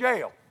thrown in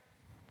jail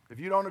if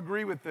you don't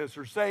agree with this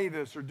or say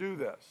this or do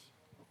this.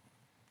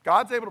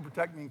 God's able to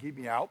protect me and keep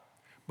me out.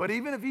 But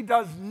even if he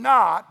does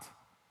not,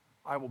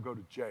 I will go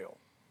to jail.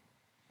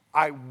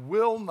 I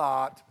will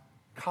not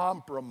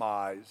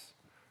compromise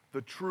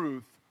the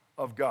truth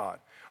of God.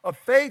 A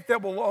faith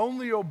that will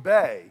only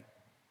obey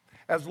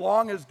as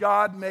long as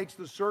God makes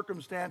the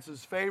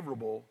circumstances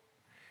favorable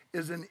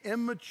is an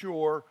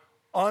immature,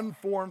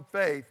 unformed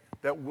faith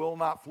that will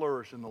not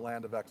flourish in the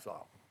land of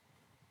exile.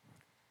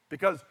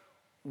 Because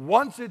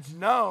once it's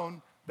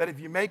known that if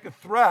you make a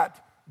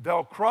threat,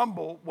 they'll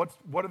crumble,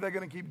 what are they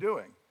going to keep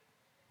doing?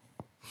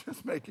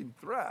 Just making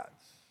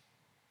threats.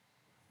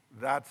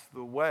 That's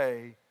the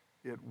way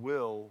it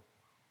will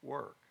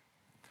work.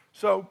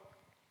 So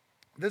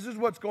this is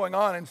what's going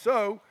on. And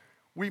so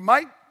we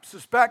might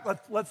suspect,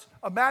 let's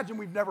imagine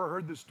we've never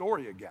heard this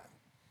story again.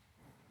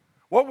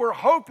 What we're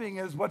hoping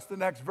is, what's the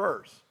next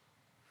verse?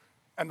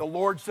 And the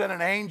Lord sent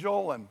an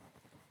angel and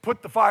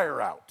put the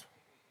fire out.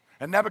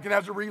 And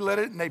Nebuchadnezzar relit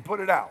it and they put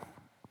it out.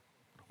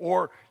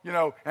 Or,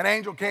 an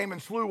angel came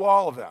and slew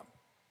all of them.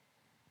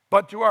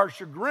 But to our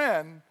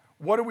chagrin,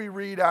 what do we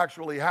read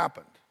actually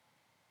happened?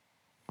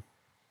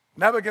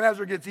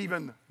 Nebuchadnezzar gets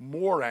even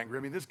more angry.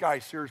 I mean, this guy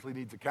seriously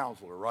needs a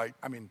counselor, right?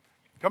 I mean,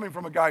 coming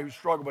from a guy who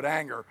struggled with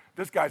anger,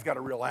 this guy's got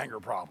a real anger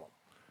problem.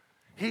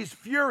 He's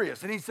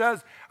furious and he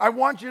says, I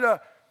want you to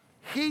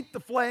heat the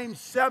flames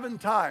 7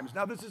 times.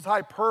 Now, this is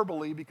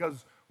hyperbole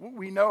because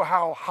we know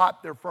how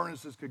hot their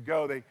furnaces could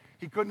go.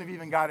 He couldn't have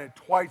even got it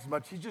twice as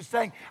much. He's just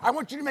saying, I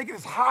want you to make it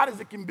as hot as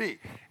it can be.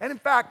 And in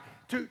fact,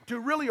 to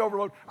really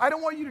overload, I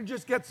don't want you to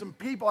just get some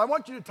people. I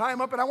want you to tie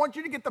them up, and I want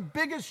you to get the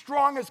biggest,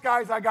 strongest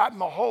guys I got in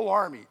the whole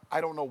army. I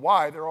don't know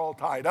why. They're all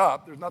tied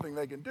up. There's nothing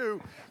they can do.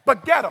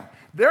 But get them.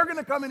 They're going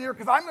to come in here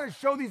because I'm going to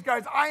show these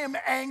guys I am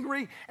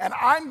angry, and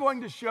I'm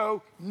going to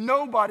show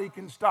nobody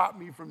can stop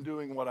me from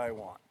doing what I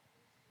want.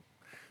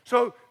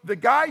 So the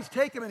guys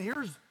take him, and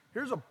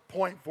here's a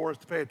point for us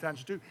to pay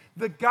attention to.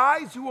 The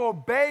guys who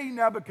obey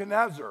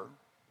Nebuchadnezzar,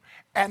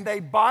 and they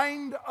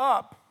bind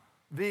up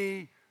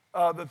the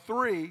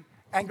 3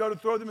 and go to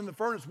throw them in the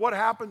furnace, what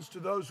happens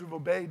to those who've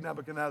obeyed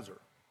Nebuchadnezzar?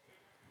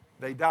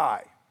 They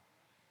die.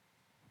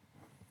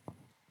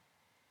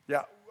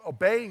 Yeah,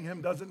 obeying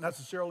him doesn't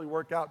necessarily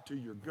work out to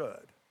your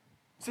good.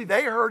 See,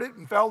 they heard it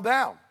and fell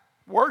down,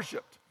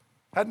 worshiped,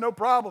 had no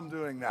problem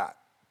doing that.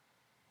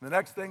 The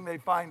next thing they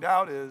find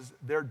out is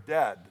they're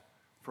dead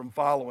from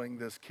following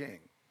this king.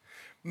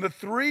 When the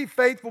 3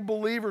 faithful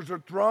believers are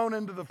thrown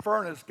into the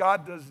furnace,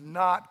 God does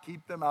not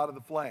keep them out of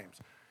the flames.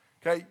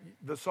 Okay,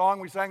 the song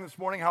we sang this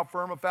morning, How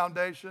Firm a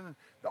Foundation,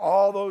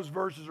 all those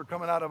verses are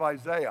coming out of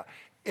Isaiah.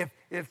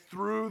 If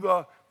through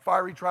the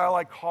fiery trial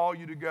I call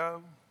you to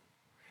go,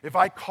 if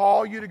I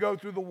call you to go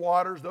through the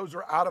waters, those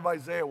are out of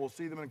Isaiah. We'll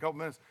see them in a couple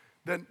minutes.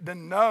 Then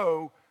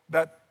know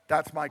that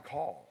that's my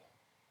call.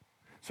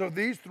 So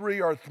these 3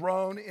 are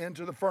thrown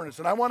into the furnace.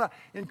 And I want to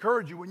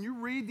encourage you, when you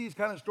read these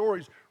kind of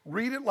stories,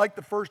 read it like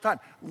the first time.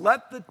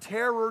 Let the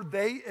terror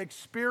they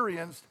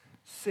experienced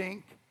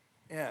sink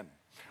in.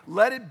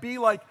 Let it be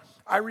like,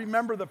 I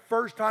remember the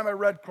first time I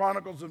read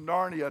Chronicles of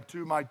Narnia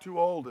to my 2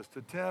 oldest,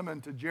 to Tim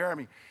and to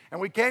Jeremy. And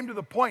we came to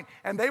the point,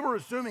 and they were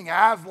assuming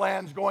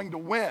Aslan's going to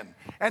win.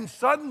 And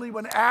suddenly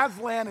when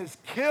Aslan is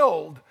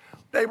killed,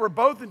 they were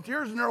both in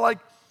tears, and they're like,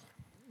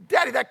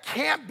 Daddy, that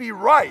can't be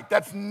right.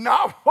 That's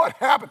not what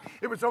happened.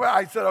 It was so bad.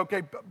 I said,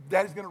 okay,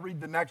 Daddy's going to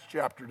read the next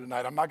chapter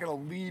tonight. I'm not going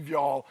to leave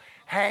y'all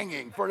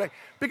hanging for a day.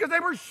 Because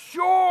they were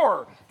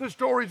sure the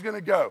story's going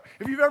to go.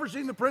 If you've ever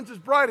seen The Princess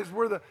Bride, it's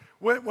where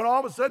when all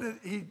of a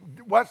sudden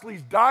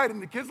Wesley's died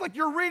and the kid's like,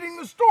 you're reading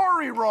the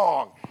story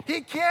wrong.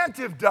 He can't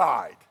have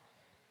died.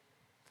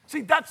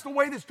 See, that's the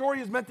way the story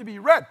is meant to be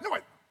read. No,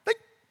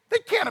 they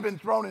can't have been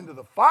thrown into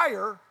the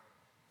fire.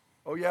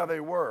 Oh, yeah,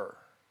 they were.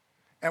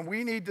 And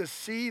we need to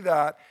see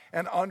that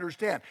and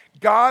understand.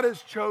 God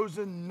has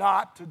chosen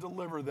not to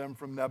deliver them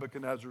from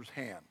Nebuchadnezzar's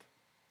hand.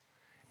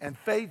 And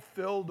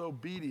faith-filled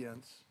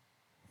obedience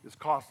is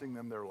costing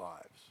them their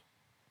lives.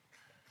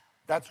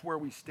 That's where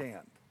we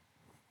stand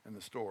in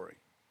the story.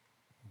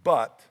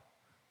 But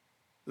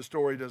the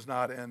story does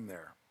not end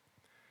there.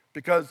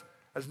 Because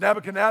as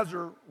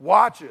Nebuchadnezzar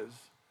watches,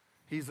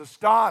 he's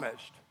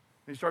astonished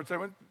he starts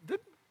saying, well,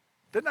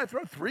 didn't I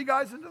throw 3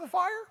 guys into the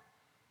fire?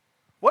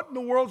 What in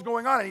the world's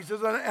going on? And he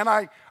says, and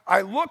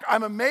I look,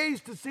 I'm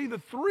amazed to see the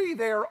 3,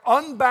 they are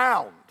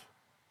unbound.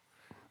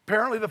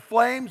 Apparently the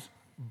flames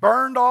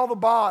burned all the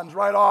bonds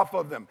right off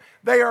of them.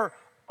 They are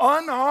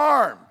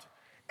unharmed.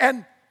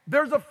 And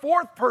there's a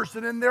 4th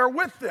person in there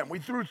with them. We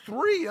threw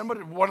 3 in,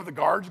 but one of the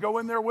guards go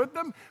in there with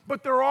them.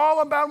 But they're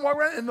all unbound.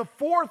 And the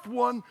 4th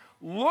one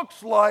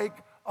looks like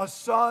a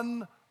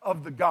son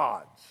of the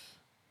gods,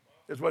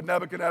 is what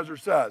Nebuchadnezzar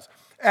says.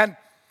 And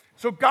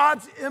so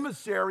God's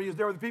emissary is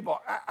there with the people.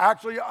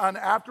 Actually, on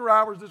After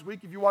Hours this week,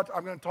 if you watch,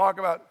 I'm going to talk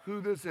about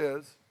who this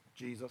is,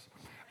 Jesus,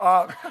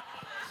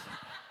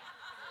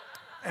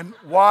 and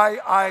why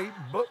I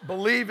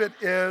believe it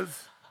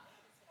is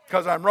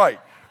because I'm right.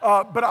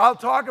 But I'll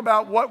talk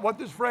about what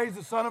this phrase,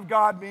 the Son of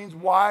God, means,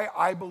 why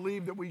I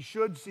believe that we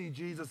should see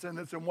Jesus in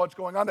this and what's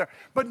going on there.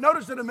 But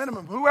notice at a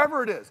minimum,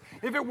 whoever it is,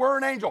 if it were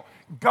an angel,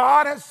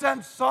 God has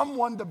sent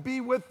someone to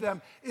be with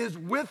them, is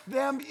with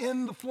them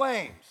in the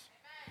flames.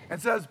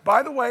 And says,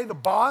 by the way, the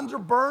bonds are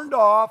burned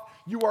off,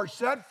 you are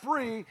set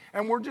free,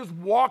 and we're just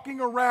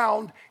walking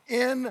around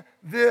in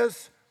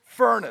this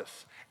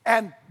furnace.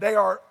 And they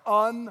are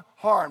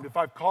unharmed. If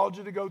I've called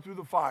you to go through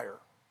the fire,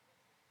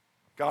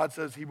 God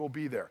says he will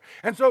be there.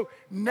 And so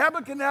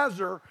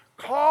Nebuchadnezzar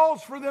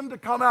calls for them to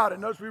come out.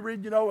 And notice we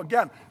read,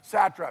 again,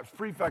 satraps,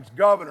 prefects,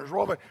 governors,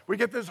 we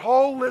get this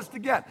whole list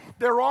again.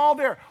 They're all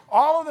there.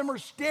 All of them are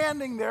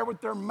standing there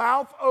with their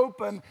mouth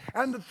open,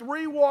 and the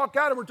 3 walk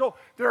out, and we're told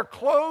their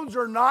clothes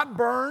are not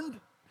burned.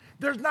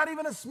 There's not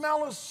even a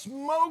smell of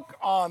smoke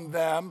on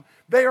them.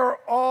 They are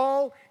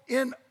all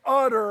in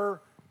utter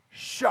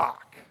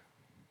shock.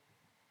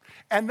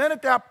 And then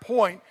at that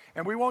point,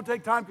 and we won't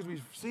take time because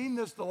we've seen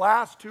this the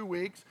last 2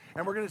 weeks,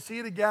 and we're going to see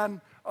it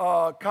again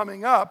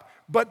coming up,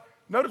 but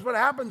notice what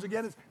happens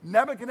again is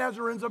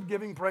Nebuchadnezzar ends up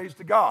giving praise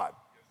to God.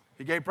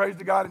 He gave praise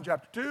to God in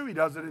chapter 2. He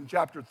does it in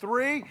chapter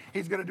 3.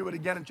 He's going to do it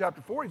again in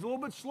chapter 4. He's a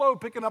little bit slow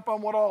picking up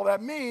on what all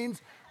that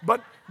means,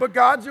 but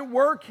God's at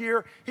work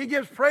here. He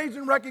gives praise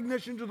and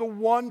recognition to the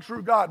one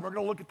true God. We're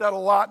going to look at that a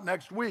lot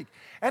next week.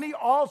 And he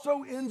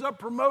also ends up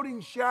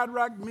promoting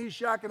Shadrach,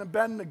 Meshach, and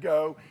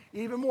Abednego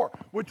even more,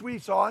 which we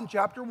saw in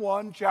chapter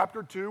 1,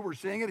 chapter 2. We're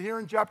seeing it here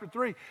in chapter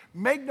 3.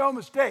 Make no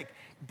mistake,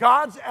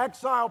 God's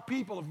exiled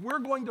people, if we're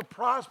going to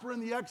prosper in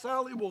the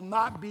exile, it will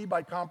not be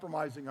by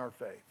compromising our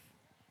faith.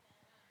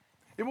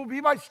 It will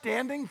be by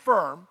standing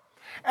firm.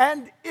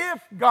 And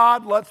if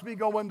God lets me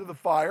go into the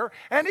fire,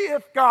 and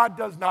if God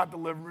does not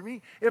deliver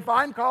me, if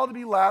I'm called to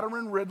be Latimer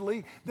and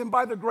Ridley, then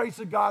by the grace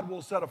of God,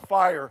 we'll set a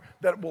fire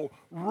that will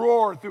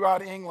roar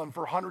throughout England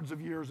for hundreds of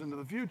years into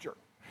the future.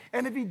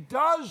 And if he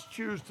does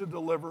choose to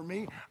deliver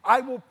me,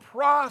 I will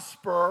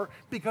prosper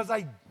because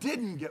I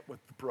didn't get with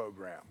the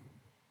program.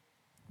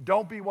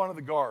 Don't be one of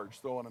the guards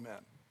throwing them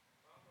in.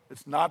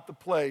 It's not the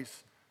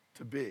place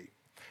to be.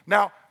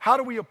 Now, how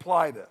do we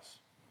apply this?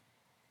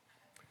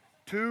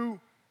 Two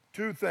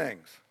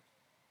things.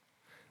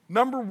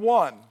 Number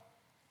 1,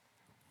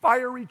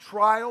 fiery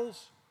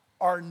trials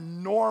are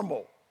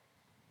normal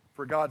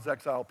for God's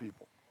exiled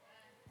people.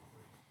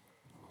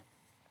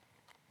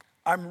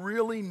 I'm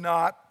really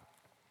not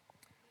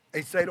a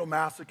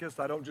sadomasochist.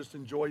 I don't just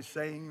enjoy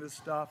saying this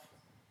stuff.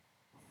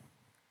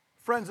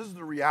 Friends, this is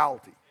the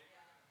reality.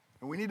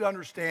 And we need to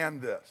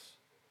understand this.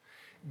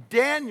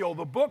 Daniel,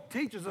 the book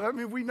teaches us,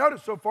 we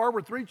noticed so far,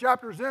 we're 3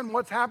 chapters in,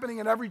 what's happening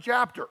in every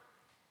chapter.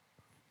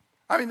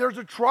 There's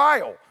a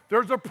trial,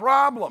 there's a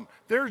problem,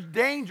 there's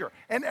danger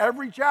in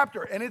every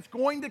chapter, and it's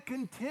going to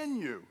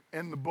continue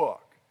in the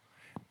book.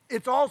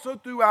 It's also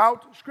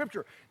throughout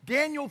Scripture.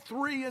 Daniel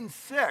 3 and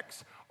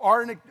 6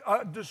 are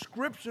a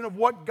description of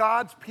what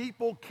God's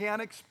people can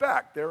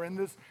expect. They're in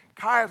this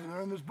chiasm,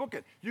 they're in this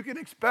bookend. You can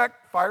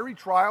expect fiery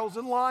trials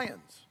and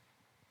lions.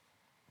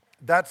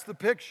 That's the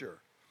picture.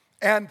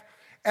 And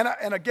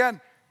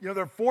again,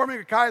 they're forming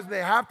a chiasm. They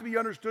have to be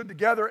understood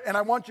together. And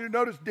I want you to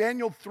notice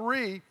Daniel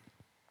 3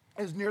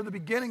 is near the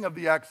beginning of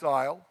the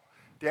exile.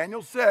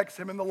 Daniel 6,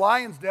 him in the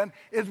lion's den,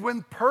 is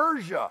when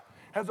Persia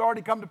has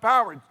already come to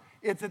power.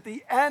 It's at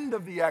the end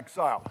of the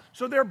exile.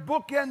 So they're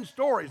bookend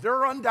stories. There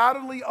are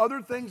undoubtedly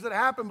other things that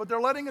happen, but they're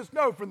letting us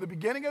know from the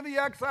beginning of the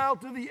exile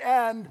to the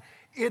end,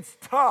 it's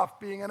tough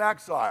being an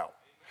exile.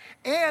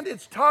 And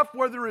it's tough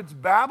whether it's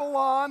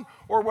Babylon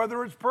or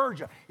whether it's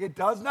Persia. It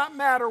does not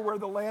matter where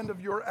the land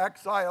of your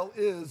exile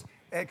is.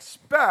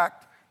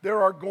 Expect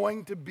there are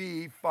going to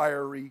be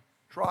fiery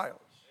trials.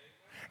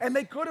 And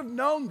they could have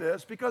known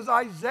this because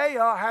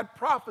Isaiah had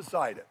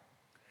prophesied it.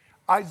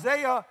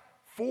 Isaiah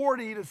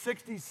 40 to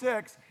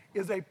 66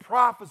 is a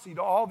prophecy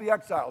to all the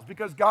exiles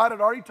because God had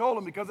already told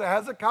them because of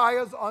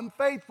Hezekiah's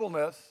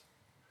unfaithfulness,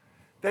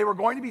 they were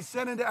going to be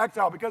sent into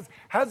exile. Because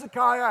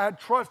Hezekiah had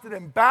trusted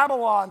in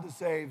Babylon to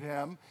save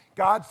him,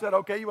 God said,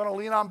 okay, you want to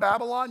lean on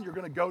Babylon? You're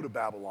going to go to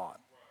Babylon.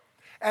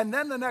 And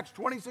then the next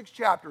 26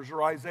 chapters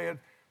are Isaiah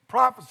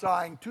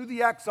prophesying to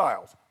the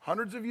exiles,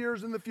 hundreds of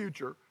years in the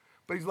future.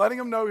 But he's letting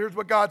them know, here's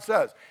what God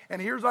says.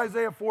 And here's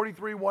Isaiah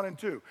 43, 1 and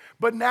 2.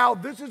 But now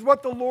this is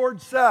what the Lord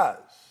says.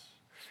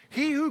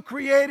 He who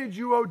created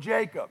you, O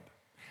Jacob,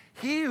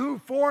 He who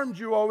formed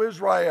you, O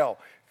Israel,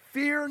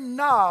 fear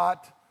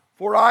not,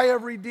 for I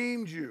have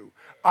redeemed you.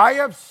 I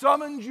have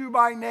summoned you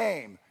by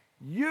name.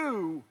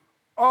 You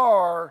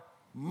are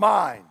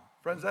mine.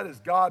 Friends, that is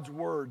God's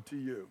word to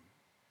you.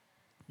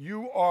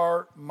 You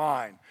are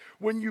mine.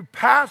 When you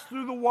pass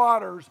through the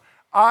waters,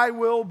 I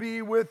will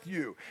be with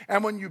you.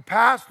 And when you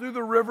pass through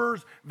the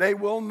rivers, they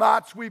will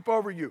not sweep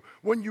over you.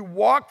 When you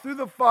walk through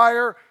the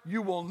fire,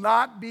 you will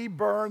not be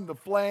burned. The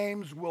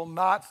flames will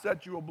not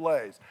set you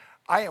ablaze.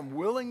 I am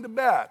willing to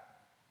bet,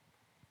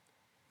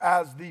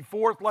 as the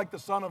fourth, like the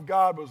Son of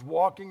God, was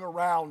walking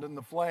around in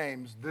the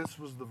flames, this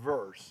was the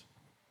verse.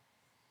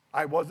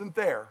 I wasn't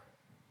there,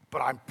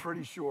 but I'm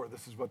pretty sure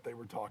this is what they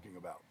were talking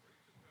about.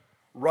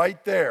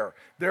 Right there.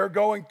 They're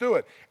going through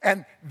it.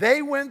 And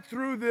they went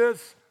through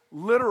this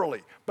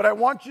literally. But I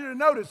want you to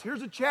notice,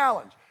 here's a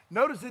challenge.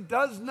 Notice it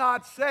does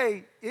not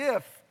say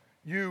if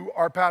you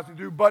are passing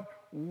through, but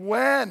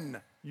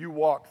when you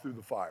walk through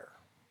the fire.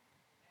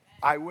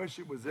 I wish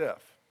it was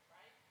if.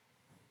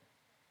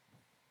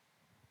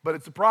 But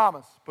it's a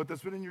promise. Put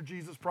this one in your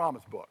Jesus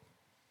promise book.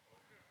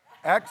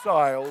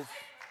 Exiles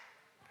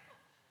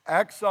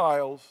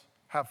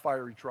have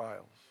fiery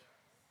trials.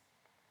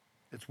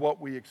 It's what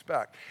we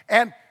expect.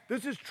 And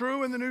this is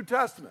true in the New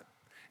Testament.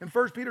 In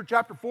 1 Peter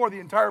chapter 4, the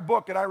entire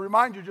book, and I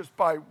remind you just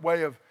by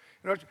way of,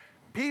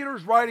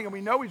 Peter's writing, and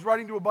we know he's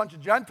writing to a bunch of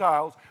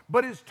Gentiles,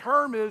 but his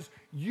term is,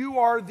 you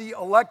are the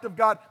elect of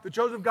God, the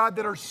chosen of God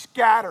that are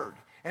scattered.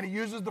 And he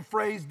uses the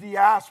phrase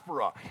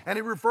diaspora. And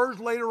he refers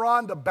later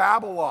on to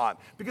Babylon.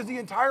 Because the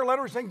entire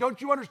letter is saying, don't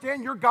you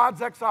understand? You're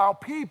God's exile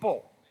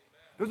people.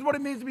 This is what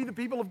it means to be the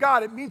people of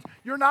God. It means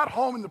you're not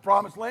home in the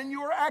promised land.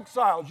 You are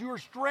exiles. You are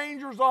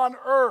strangers on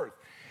earth.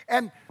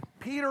 And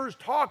Peter's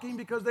talking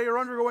because they are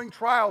undergoing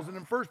trials. And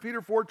in 1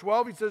 Peter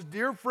 4:12, he says,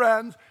 dear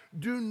friends,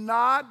 do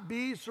not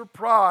be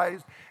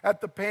surprised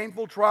at the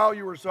painful trial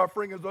you are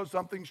suffering as though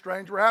something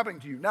strange were happening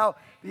to you. Now,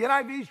 the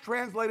NIV's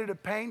translated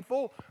it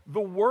painful.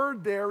 The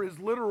word there is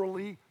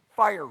literally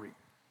fiery.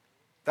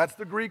 That's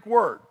the Greek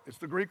word. It's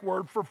the Greek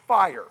word for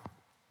fire.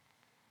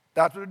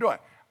 That's what they're doing.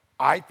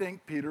 I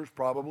think Peter's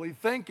probably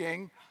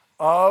thinking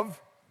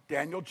of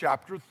Daniel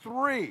chapter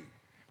 3.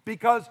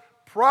 Because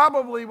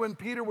probably when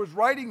Peter was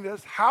writing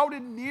this, how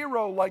did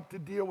Nero like to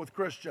deal with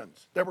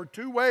Christians? There were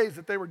two ways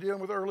that they were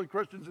dealing with early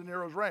Christians in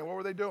Nero's reign. What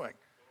were they doing?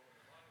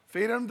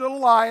 Feeding them to the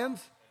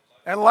lions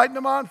and lighting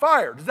them on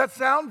fire. Does that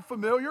sound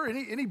familiar?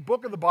 Any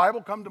book of the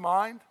Bible come to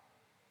mind?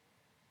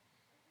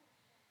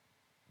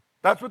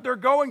 That's what they're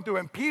going through.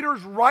 And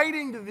Peter's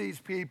writing to these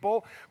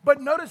people, but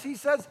notice he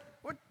says,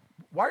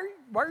 why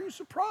are you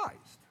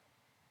surprised?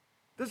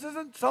 This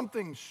isn't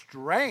something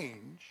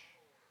strange.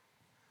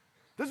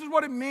 This is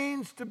what it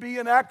means to be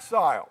an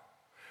exile.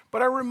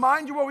 But I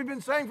remind you what we've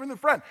been saying from the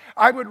front.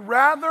 I would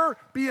rather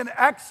be an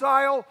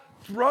exile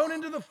thrown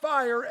into the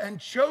fire and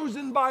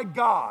chosen by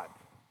God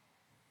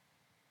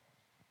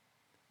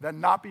than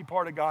not be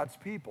part of God's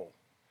people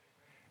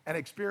and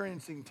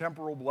experiencing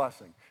temporal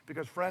blessing.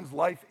 Because friends,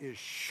 life is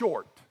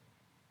short.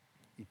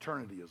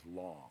 Eternity is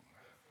long.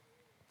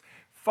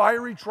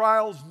 Fiery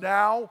trials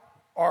now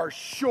are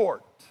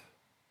short.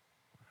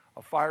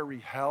 A fiery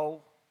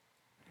hell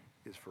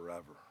is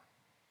forever.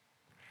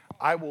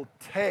 I will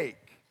take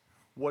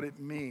what it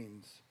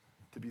means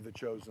to be the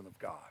chosen of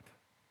God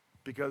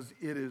because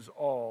it is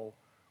all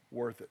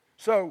worth it.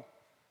 So,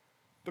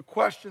 the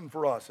question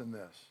for us in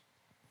this,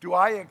 do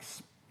I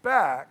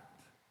expect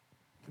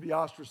to be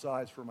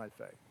ostracized for my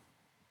faith?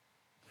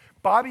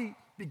 Bobby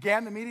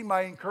began the meeting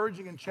by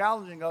encouraging and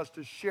challenging us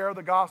to share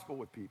the gospel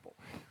with people.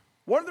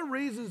 One of the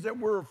reasons that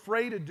we're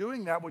afraid of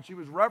doing that, which he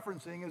was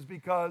referencing, is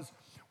because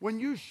when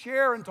you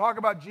share and talk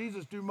about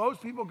Jesus, do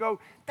most people go,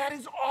 that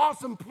is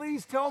awesome,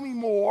 please tell me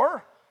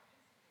more?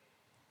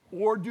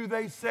 Or do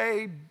they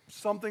say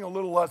something a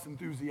little less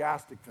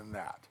enthusiastic than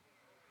that?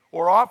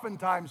 Or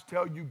oftentimes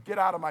tell you, get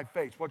out of my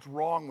face, what's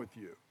wrong with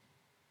you?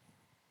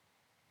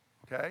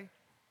 Okay?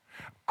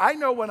 I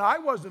know when I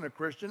wasn't a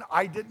Christian,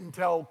 I didn't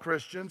tell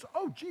Christians,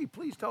 oh, gee,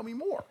 please tell me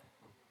more.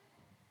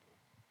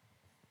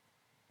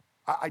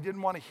 I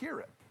didn't want to hear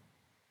it.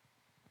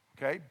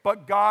 Okay?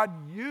 But God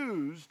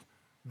used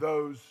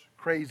those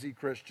crazy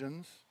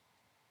Christians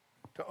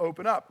to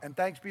open up. And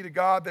thanks be to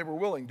God, they were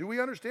willing. Do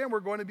we understand we're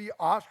going to be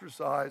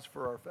ostracized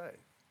for our faith?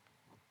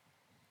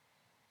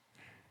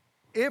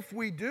 If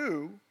we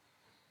do,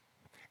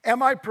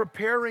 am I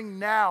preparing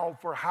now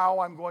for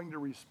how I'm going to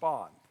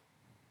respond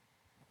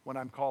when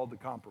I'm called to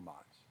compromise?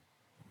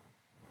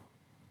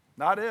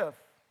 Not if,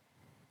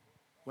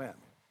 when.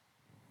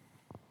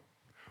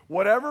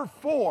 Whatever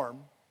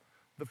form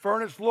the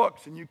furnace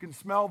looks and you can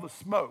smell the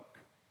smoke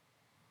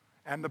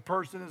and the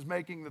person is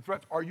making the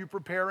threats, are you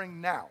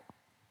preparing now?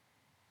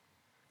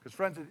 Because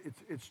friends,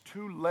 it's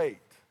too late.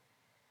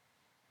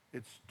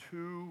 It's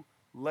too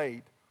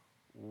late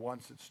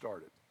once it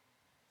started.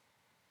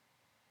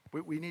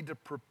 We need to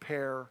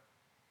prepare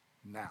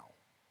now.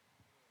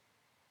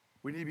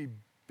 We need to be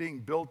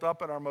being built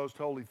up in our most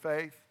holy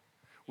faith.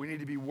 We need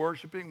to be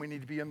worshiping. We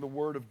need to be in the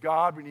Word of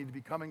God. We need to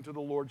be coming to the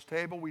Lord's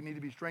table. We need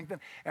to be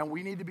strengthened. And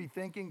we need to be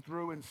thinking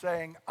through and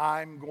saying,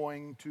 I'm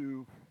going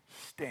to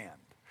stand.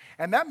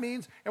 And that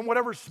means, in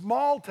whatever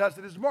small test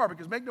it is tomorrow,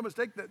 because make no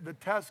mistake, the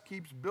test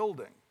keeps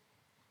building.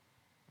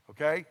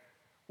 Okay?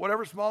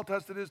 Whatever small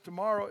test it is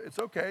tomorrow, it's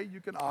okay.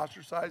 You can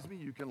ostracize me.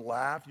 You can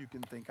laugh. You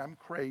can think I'm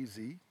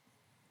crazy.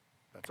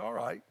 That's all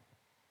right.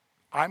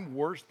 I'm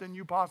worse than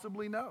you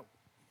possibly know.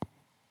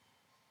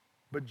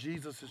 But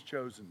Jesus has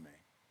chosen me.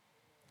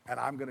 And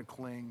I'm going to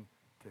cling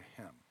to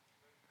him.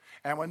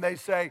 And when they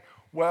say,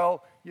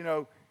 well,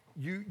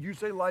 you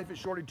say life is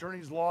short,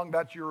 eternity is long,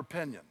 that's your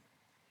opinion.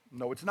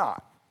 No, it's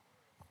not.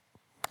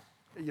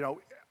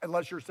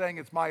 Unless you're saying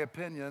it's my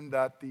opinion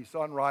that the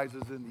sun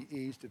rises in the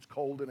east, it's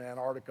cold in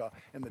Antarctica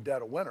in the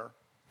dead of winter.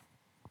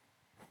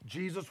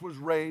 Jesus was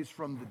raised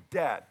from the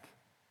dead.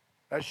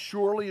 As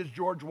surely as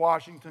George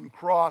Washington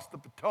crossed the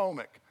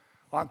Potomac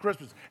on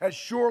Christmas, as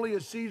surely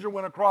as Caesar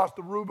went across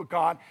the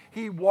Rubicon,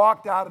 he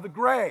walked out of the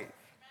grave.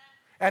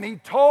 And he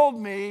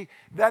told me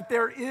that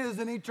there is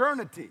an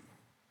eternity.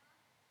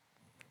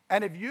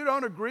 And if you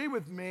don't agree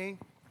with me,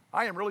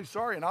 I am really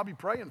sorry, and I'll be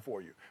praying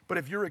for you. But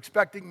if you're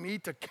expecting me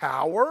to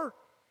cower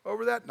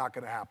over that, not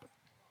going to happen.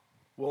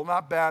 Will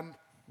not bend,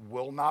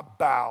 will not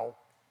bow,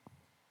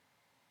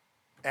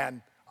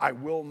 and I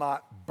will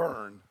not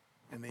burn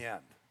in the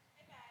end.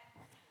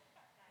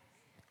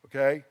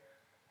 Okay?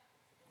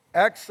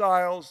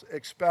 Exiles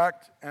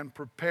expect and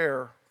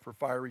prepare for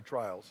fiery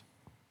trials.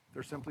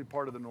 They're simply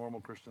part of the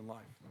normal Christian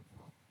life.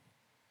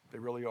 They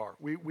really are.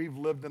 We've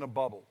lived in a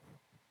bubble,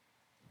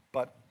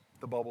 but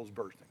the bubble's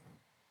bursting.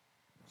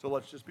 So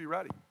let's just be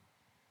ready.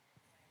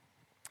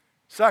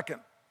 Second,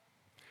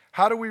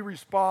 how do we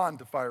respond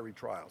to fiery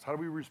trials? How do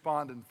we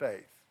respond in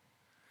faith?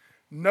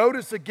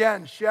 Notice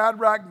again,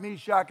 Shadrach,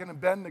 Meshach, and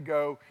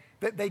Abednego,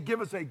 that they give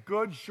us a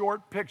good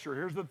short picture.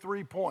 Here's the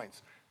 3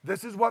 points.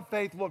 This is what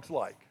faith looks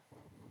like.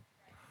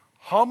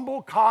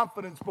 Humble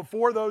confidence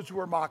before those who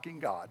are mocking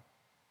God.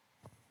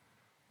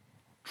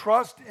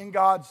 Trust in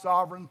God's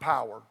sovereign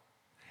power.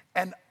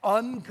 And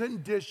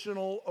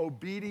unconditional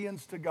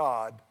obedience to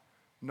God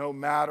no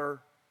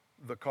matter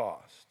the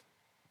cost.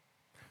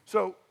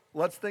 So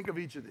let's think of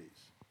each of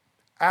these.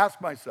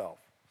 Ask myself,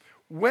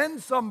 when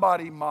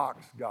somebody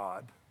mocks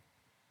God,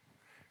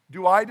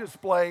 do I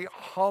display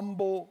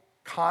humble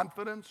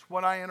confidence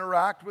when I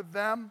interact with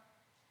them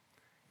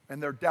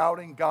and they're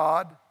doubting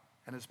God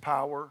and his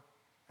power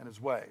and his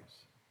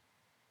ways?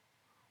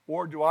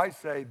 Or do I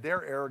say,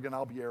 they're arrogant,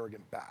 I'll be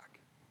arrogant back?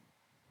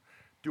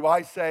 Do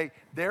I say,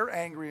 they're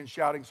angry and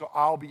shouting, so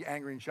I'll be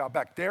angry and shout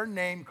back? They're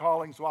name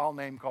calling, so I'll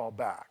name call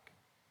back?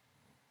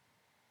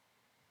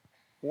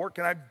 Or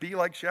can I be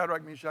like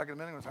Shadrach, Meshach, and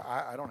Abednego and say,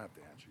 I don't have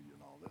to answer you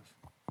in all this.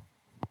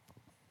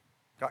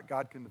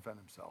 God can defend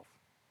himself.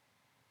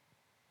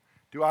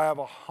 Do I have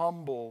a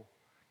humble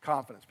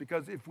confidence?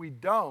 Because if we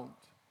don't,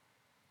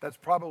 that's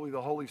probably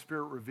the Holy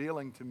Spirit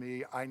revealing to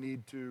me I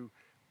need to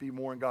be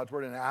more in God's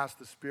Word and ask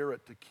the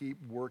Spirit to keep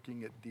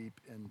working it deep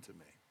into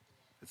me.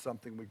 It's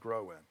something we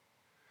grow in.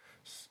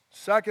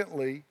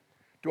 Secondly,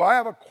 do I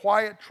have a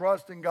quiet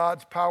trust in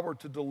God's power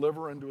to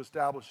deliver and to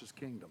establish his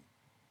kingdom?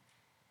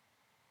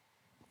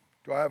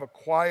 Do I have a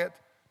quiet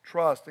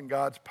trust in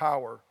God's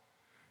power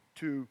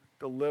to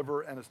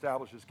deliver and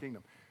establish his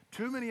kingdom?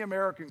 Too many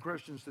American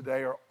Christians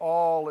today are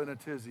all in a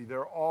tizzy.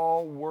 They're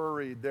all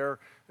worried.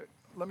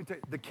 Let me tell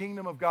you, the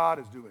kingdom of God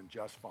is doing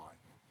just fine.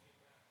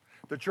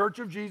 The Church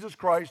of Jesus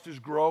Christ is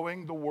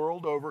growing the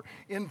world over.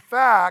 In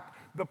fact,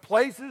 the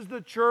places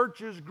the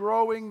church is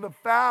growing the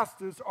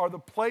fastest are the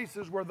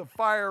places where the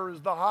fire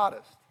is the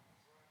hottest.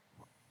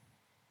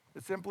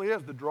 It simply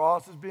is. The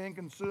dross is being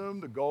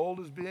consumed. The gold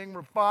is being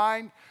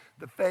refined.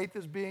 The faith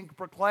is being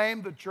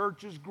proclaimed. The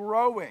church is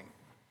growing.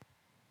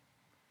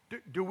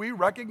 Do we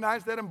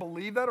recognize that and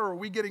believe that? Or are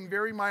we getting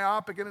very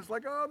myopic and it's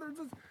like,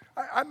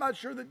 I'm not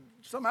sure that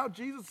somehow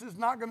Jesus is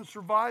not going to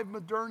survive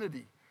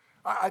modernity.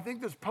 I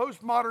think this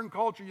postmodern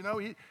culture,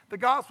 the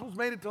gospel's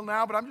made it till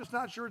now, but I'm just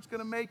not sure it's going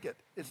to make it.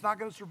 It's not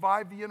going to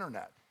survive the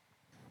internet.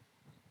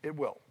 It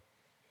will.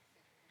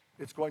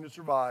 It's going to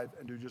survive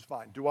and do just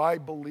fine. Do I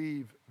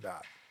believe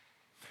that?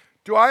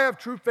 Do I have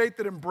true faith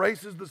that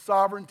embraces the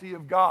sovereignty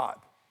of God?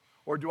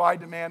 Or do I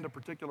demand a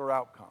particular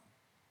outcome?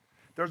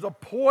 There's a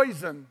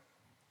poison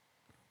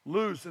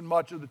loose in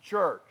much of the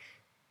church.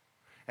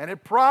 And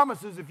it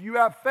promises if you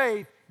have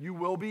faith, you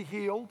will be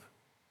healed,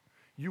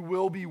 you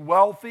will be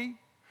wealthy,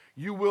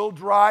 you will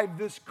drive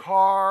this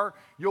car,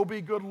 you'll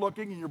be good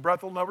looking, and your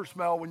breath will never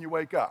smell when you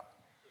wake up.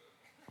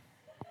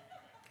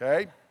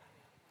 Okay?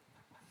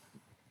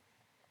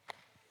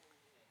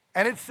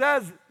 And it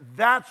says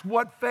that's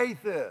what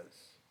faith is.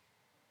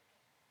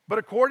 But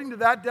according to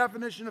that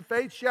definition of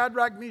faith,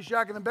 Shadrach,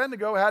 Meshach, and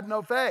Abednego had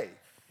no faith.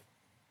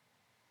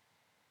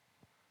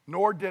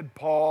 Nor did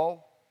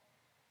Paul,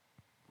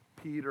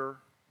 Peter, or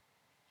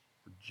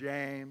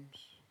James,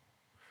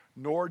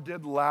 nor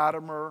did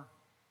Latimer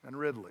and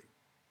Ridley,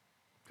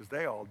 because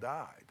they all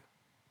died.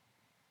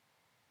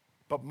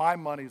 But my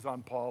money's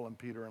on Paul and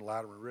Peter and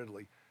Latimer and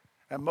Ridley,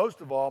 And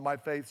most of all, my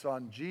faith's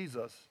on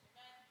Jesus,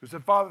 who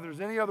said, Father, if there's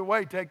any other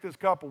way, take this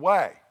cup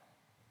away.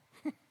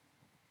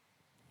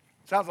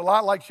 Sounds a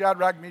lot like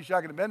Shadrach,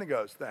 Meshach, and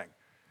Abednego's thing.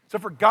 So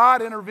for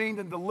God intervened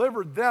and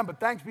delivered them, but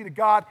thanks be to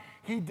God,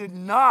 he did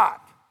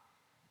not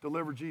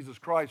deliver Jesus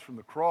Christ from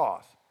the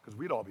cross, because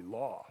we'd all be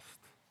lost.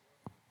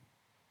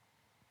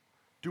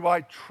 Do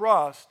I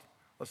trust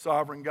a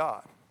sovereign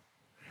God?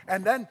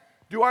 And then,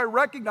 do I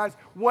recognize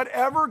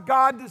whatever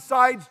God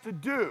decides to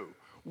do?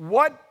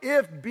 What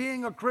if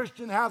being a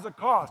Christian has a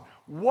cost?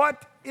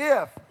 What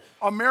if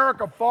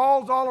America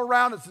falls all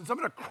around us and some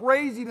of the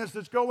craziness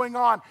that's going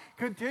on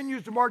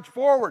continues to march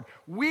forward?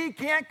 We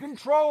can't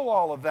control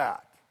all of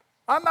that.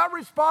 I'm not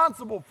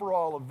responsible for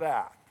all of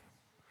that.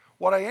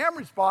 What I am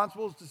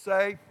responsible is to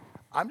say,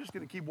 I'm just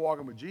going to keep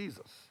walking with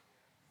Jesus.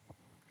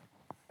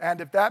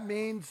 And if that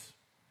means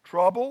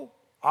trouble,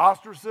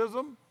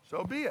 ostracism,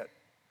 so be it.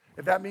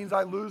 If that means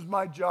I lose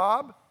my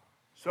job,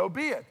 so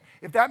be it.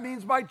 If that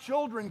means my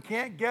children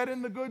can't get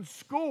in the good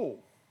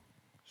school,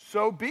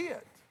 so be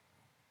it.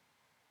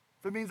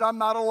 If it means I'm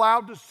not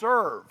allowed to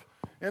serve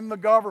in the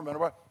government,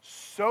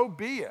 so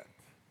be it.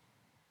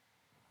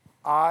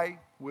 I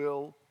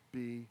will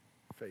be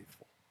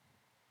faithful.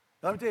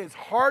 Now, let me tell you, it's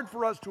hard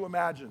for us to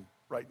imagine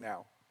right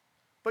now,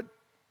 but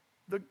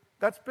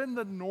that's been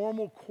the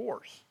normal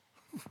course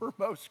for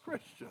most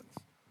Christians.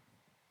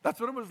 That's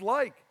what it was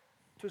like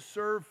to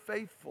serve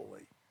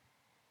faithfully.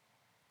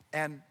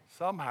 And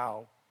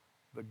somehow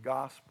the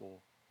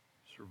gospel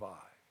survived.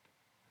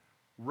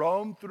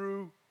 Rome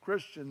threw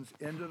Christians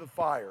into the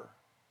fire,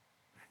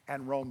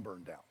 and Rome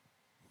burned down.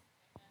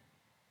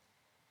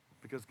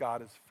 Because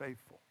God is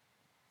faithful.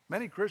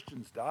 Many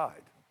Christians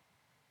died,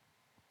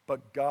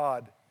 but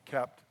God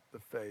kept the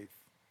faith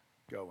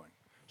going.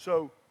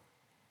 So,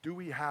 do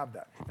we have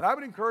that? And I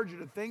would encourage you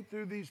to think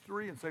through these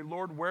three and say,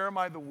 Lord, where am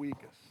I the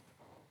weakest?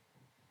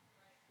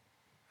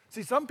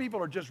 See, some people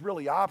are just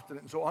really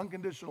obstinate, and so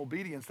unconditional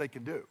obedience they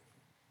can do.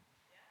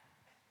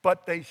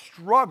 But they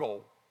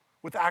struggle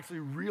with actually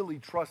really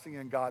trusting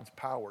in God's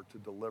power to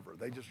deliver.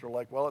 They just are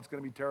like, well, it's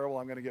going to be terrible.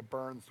 I'm going to get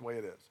burned. It's the way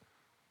it is.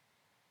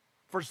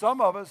 For some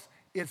of us,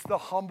 it's the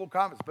humble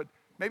confidence. But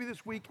maybe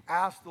this week,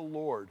 ask the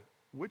Lord,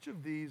 which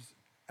of these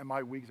am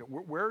I weak at?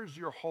 Where is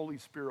your Holy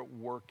Spirit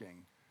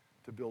working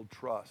to build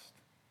trust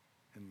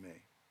in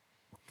me?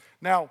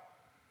 Now,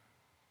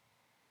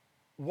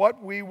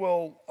 what we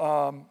will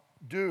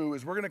do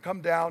is we're going to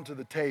come down to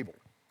the table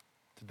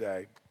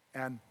today.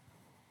 And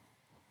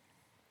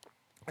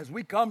as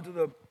we come to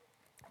the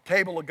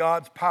table of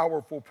God's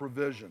powerful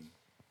provision,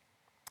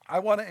 I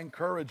want to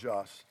encourage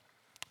us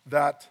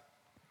that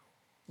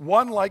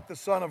one like the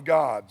Son of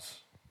God's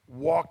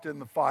walked in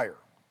the fire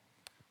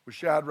with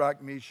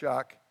Shadrach,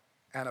 Meshach,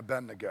 and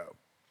Abednego.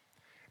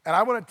 And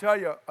I want to tell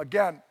you,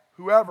 again,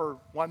 whoever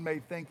one may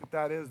think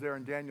that is there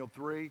in Daniel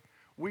 3,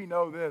 we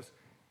know this.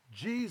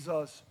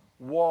 Jesus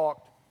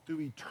walked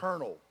through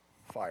eternal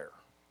fire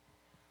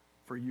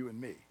for you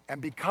and me.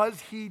 And because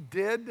he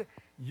did,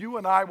 you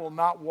and I will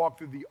not walk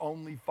through the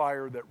only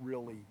fire that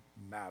really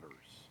matters.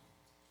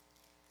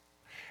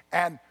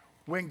 And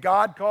when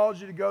God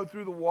calls you to go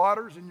through the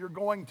waters, and you're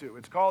going to,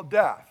 it's called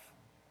death.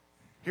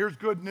 Here's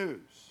good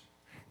news.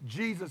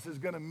 Jesus is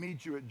going to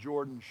meet you at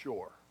Jordan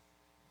Shore.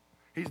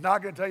 He's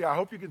not going to tell you, I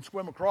hope you can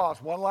swim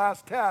across. One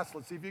last test.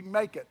 Let's see if you can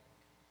make it.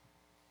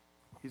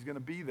 He's going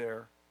to be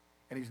there,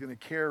 and he's going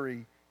to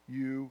carry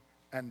you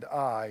and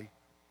I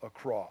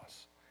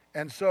across.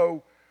 And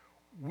so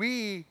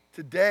we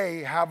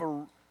today have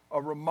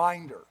a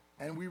reminder,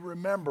 and we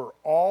remember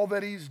all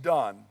that he's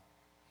done,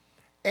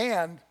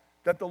 and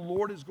that the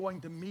Lord is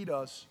going to meet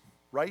us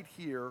right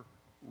here,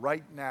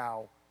 right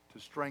now, to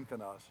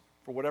strengthen us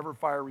for whatever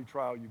fiery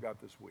trial you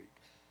got this week.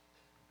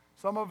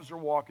 Some of us are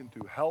walking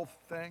through health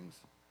things,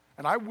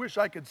 and I wish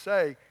I could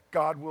say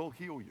God will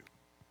heal you.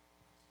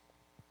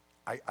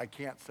 I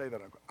can't say that.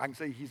 I can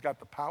say he's got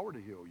the power to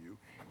heal you.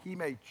 He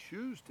may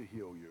choose to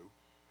heal you.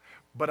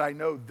 But I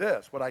know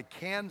this. What I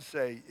can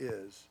say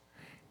is,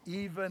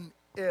 even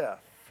if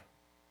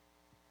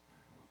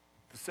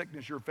the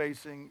sickness you're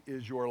facing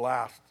is your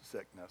last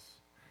sickness,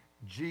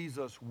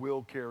 Jesus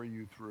will carry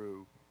you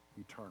through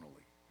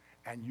eternally.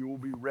 And you will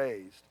be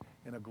raised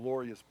in a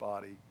glorious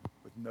body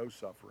with no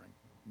suffering,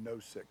 no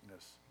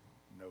sickness,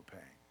 no pain.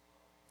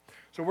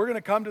 So we're going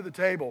to come to the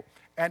table,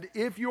 and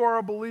if you are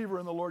a believer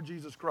in the Lord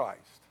Jesus Christ,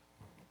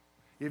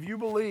 if you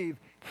believe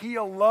he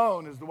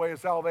alone is the way of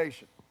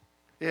salvation,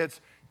 it's,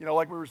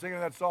 like we were singing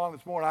that song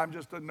this morning, I'm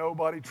just a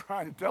nobody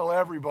trying to tell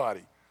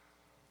everybody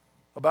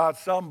about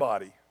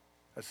somebody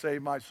that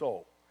saved my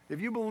soul. If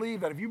you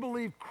believe that, if you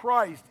believe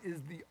Christ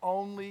is the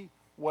only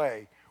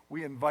way,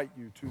 we invite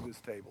you to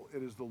this table.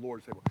 It is the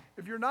Lord's table.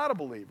 If you're not a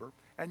believer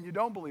and you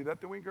don't believe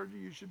that, then we encourage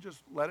you should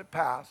just let it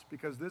pass,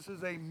 because this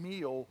is a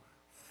meal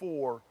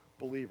for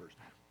believers.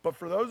 But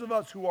for those of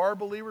us who are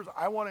believers,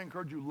 I want to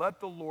encourage you,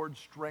 let the Lord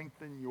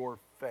strengthen your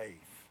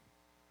faith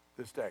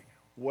this day.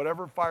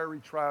 Whatever fiery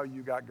trial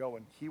you got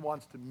going, he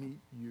wants to meet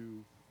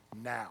you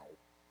now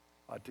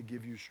to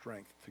give you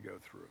strength to go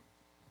through.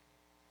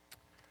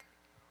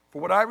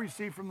 For what I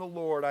received from the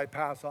Lord, I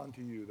pass on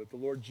to you, that the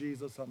Lord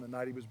Jesus, on the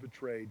night he was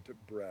betrayed,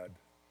 took bread.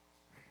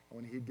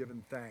 And when he had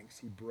given thanks,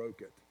 he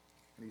broke it.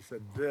 And he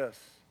said, this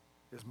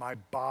is my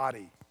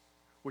body,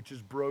 which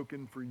is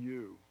broken for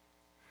you.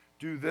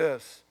 Do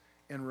this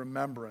in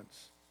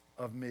remembrance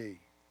of me.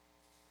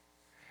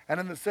 And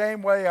in the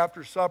same way,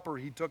 after supper,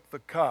 he took the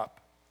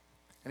cup.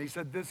 And he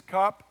said, this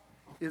cup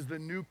is the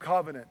new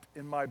covenant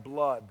in my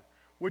blood,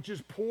 which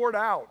is poured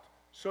out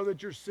so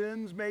that your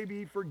sins may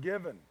be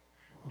forgiven.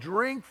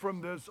 Drink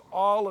from this,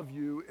 all of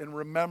you, in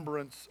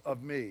remembrance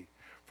of me.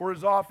 For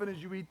as often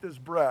as you eat this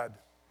bread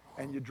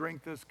and you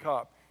drink this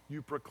cup,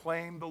 you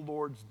proclaim the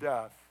Lord's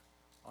death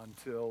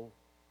until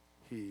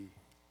he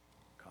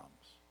comes.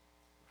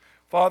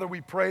 Father,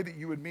 we pray that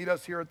you would meet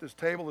us here at this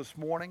table this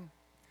morning,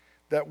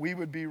 that we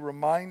would be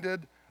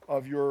reminded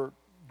of your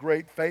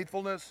great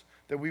faithfulness,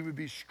 that we would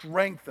be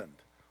strengthened.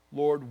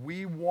 Lord,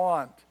 we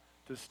want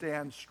to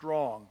stand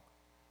strong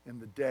in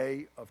the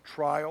day of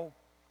trial,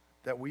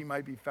 that we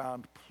might be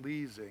found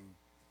pleasing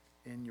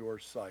in your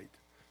sight.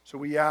 So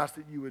we ask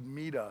that you would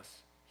meet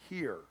us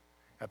here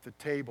at the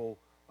table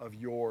of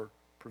your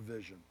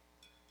provision.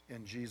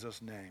 In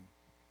Jesus' name,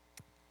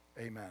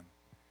 amen.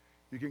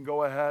 You can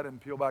go ahead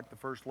and peel back the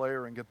first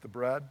layer and get the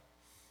bread.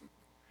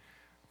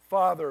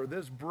 Father,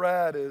 this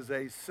bread is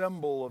a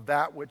symbol of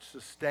that which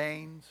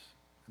sustains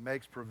and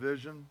makes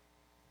provision.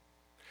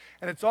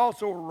 And it's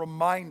also a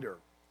reminder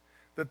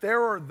that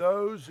there are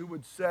those who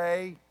would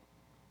say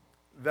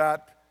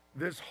that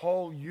this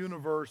whole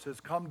universe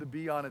has come to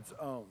be on its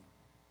own.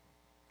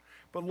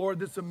 But Lord,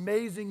 this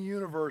amazing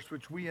universe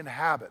which we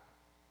inhabit,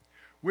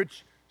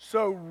 which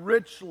so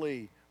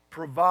richly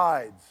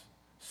provides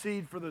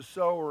seed for the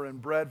sower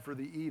and bread for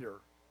the eater,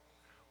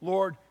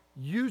 Lord,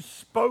 you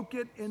spoke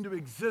it into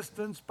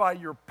existence by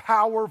your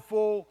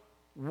powerful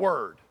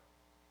word.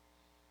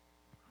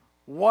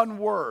 One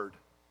word,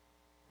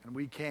 and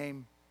we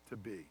came to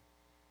be.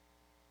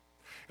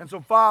 And so,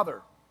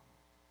 Father,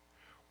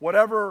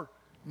 whatever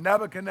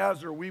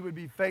Nebuchadnezzar we would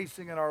be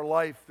facing in our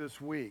life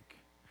this week,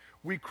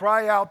 we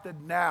cry out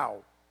that now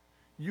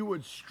you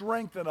would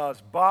strengthen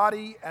us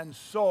body and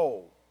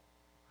soul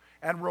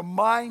and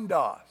remind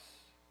us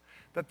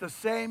that the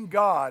same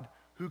God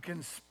who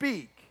can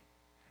speak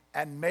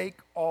and make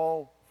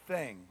all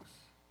things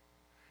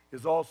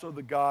is also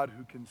the God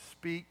who can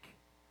speak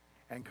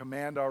and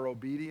command our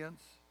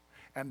obedience,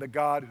 and the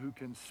God who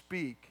can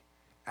speak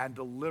and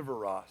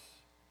deliver us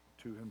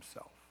to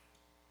himself.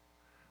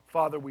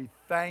 Father, we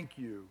thank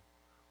you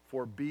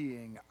for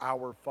being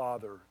our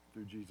Father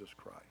through Jesus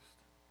Christ.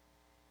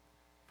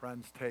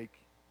 Friends, take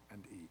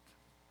and eat.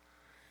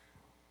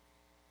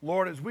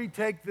 Lord, as we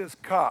take this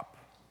cup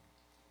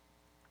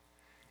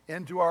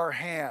into our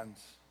hands,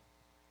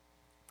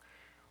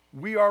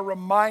 we are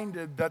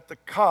reminded that the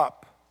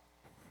cup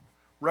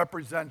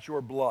represents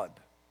your blood.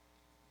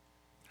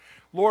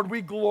 Lord,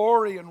 we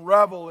glory and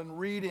revel in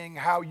reading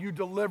how you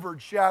delivered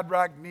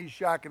Shadrach,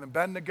 Meshach, and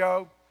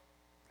Abednego.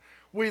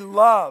 We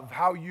love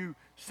how you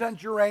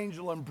sent your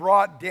angel and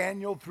brought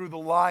Daniel through the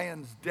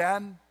lion's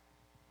den.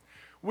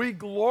 We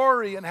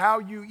glory in how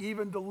you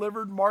even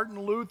delivered Martin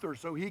Luther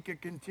so he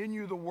could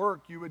continue the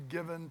work you had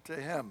given to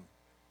him.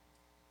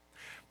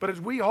 But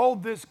as we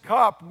hold this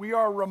cup, we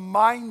are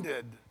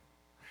reminded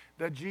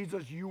that,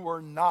 Jesus, you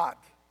were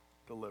not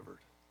delivered.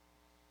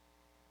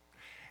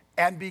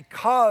 And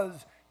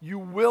because you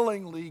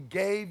willingly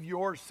gave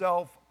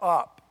yourself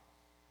up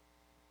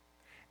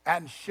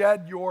and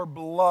shed your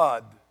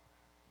blood,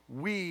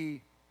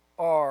 we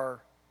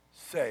are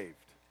saved.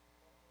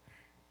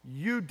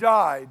 You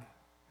died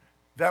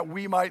that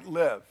we might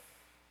live.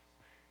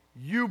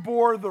 You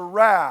bore the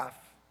wrath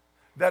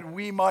that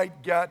we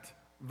might get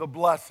the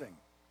blessing.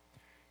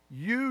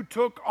 You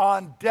took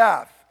on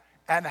death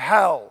and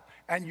hell,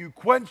 and you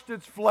quenched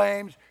its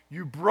flames,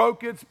 you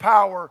broke its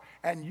power,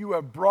 and you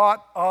have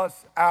brought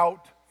us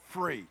out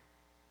free.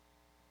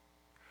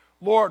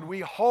 Lord, we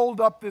hold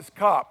up this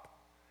cup,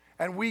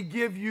 and we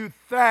give you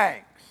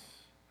thanks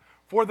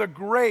for the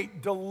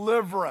great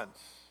deliverance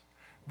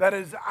that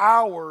is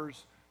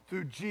ours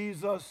through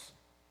Jesus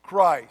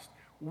Christ.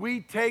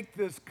 We take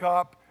this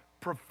cup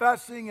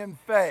professing in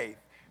faith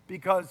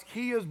because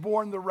he has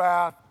borne the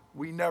wrath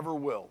we never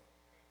will.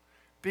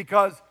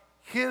 Because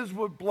his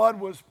blood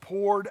was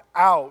poured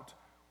out,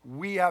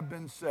 we have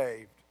been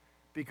saved.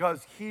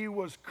 Because he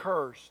was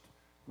cursed,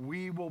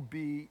 we will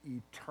be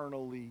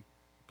eternally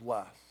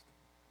blessed.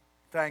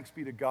 Thanks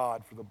be to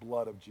God for the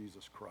blood of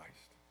Jesus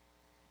Christ.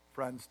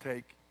 Friends,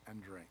 take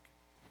and drink.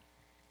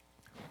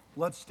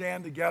 Let's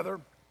stand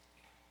together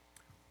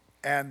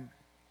and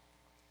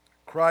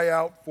cry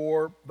out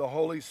for the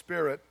Holy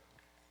Spirit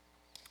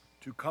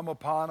to come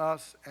upon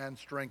us and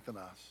strengthen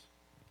us.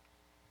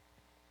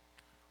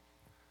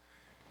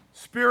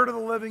 Spirit of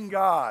the living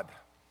God,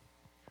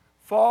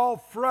 fall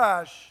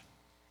fresh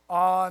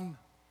on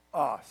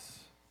us.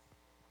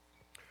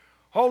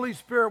 Holy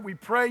Spirit, we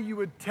pray you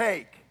would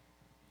take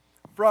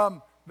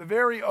from the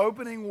very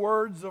opening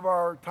words of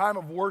our time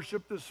of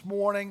worship this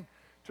morning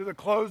to the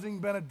closing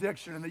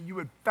benediction, and that you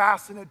would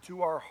fasten it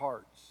to our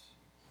hearts.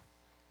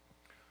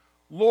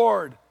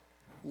 Lord,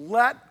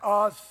 let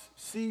us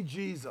see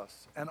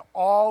Jesus and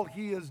all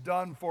he has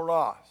done for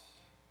us.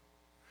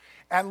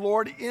 And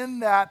Lord,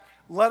 in that,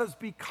 let us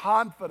be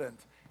confident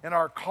in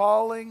our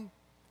calling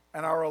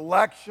and our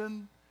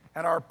election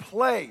and our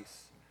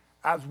place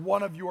as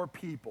one of your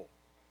people.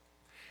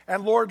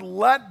 And Lord,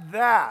 let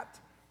that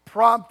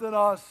prompt in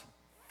us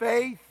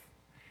faith,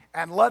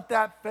 and let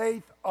that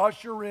faith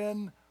usher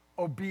in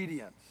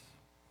obedience.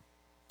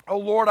 Oh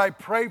Lord, I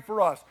pray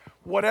for us,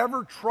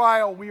 whatever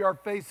trial we are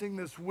facing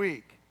this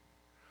week,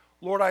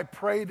 Lord, I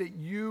pray that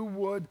you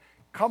would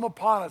come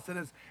upon us.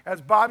 And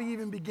as Bobby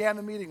even began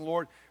the meeting,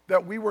 Lord,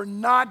 that we were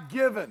not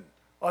given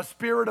a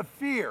spirit of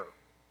fear,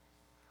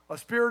 a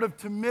spirit of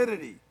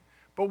timidity,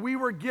 but we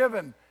were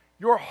given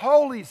your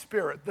Holy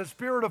Spirit, the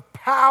spirit of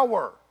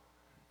power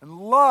and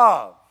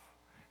love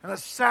and a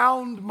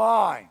sound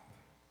mind.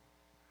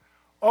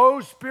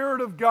 O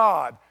Spirit of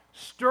God,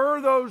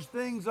 stir those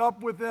things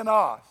up within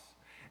us,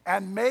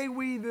 and may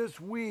we this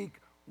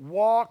week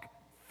walk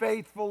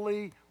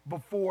faithfully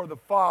before the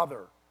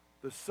Father,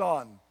 the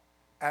Son,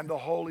 and the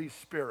Holy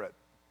Spirit.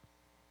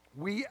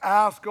 We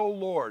ask, O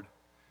Lord,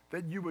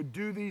 that you would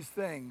do these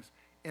things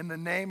in the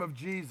name of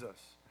Jesus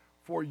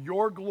for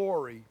your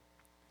glory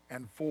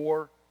and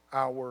for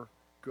our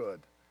good.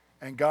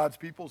 And God's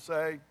people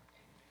say,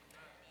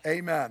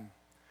 amen.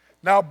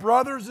 Now,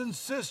 brothers and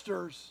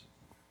sisters,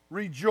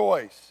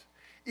 rejoice.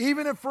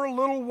 Even if for a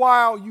little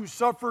while you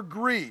suffer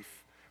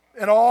grief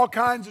and all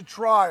kinds of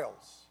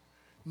trials,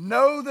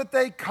 know that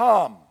they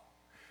come,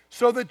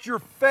 so that your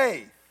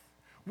faith,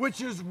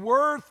 which is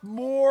worth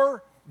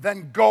more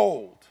than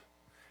gold,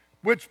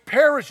 which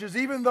perishes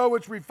even though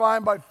it's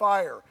refined by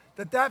fire,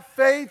 that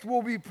faith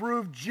will be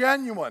proved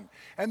genuine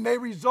and may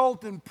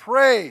result in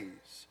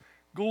praise,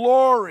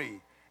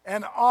 glory,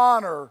 and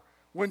honor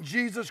when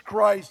Jesus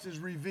Christ is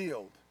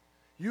revealed.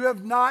 You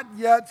have not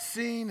yet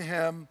seen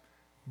him,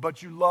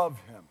 but you love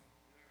him.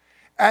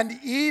 And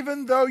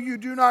even though you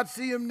do not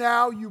see him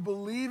now, you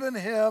believe in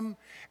him,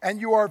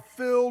 and you are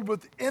filled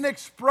with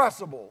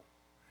inexpressible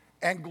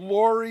and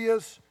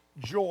glorious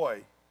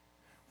joy,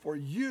 for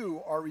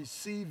you are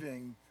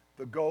receiving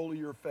the goal of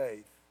your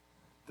faith,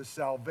 the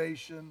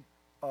salvation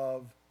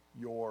of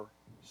your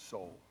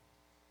soul.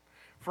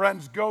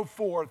 Friends, go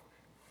forth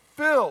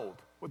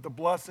filled with the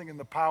blessing and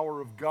the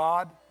power of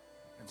God,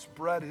 and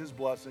spread his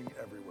blessing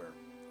everywhere.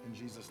 In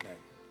Jesus' name,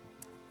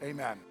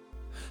 amen.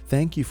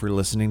 Thank you for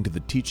listening to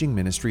the teaching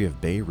ministry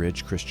of Bay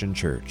Ridge Christian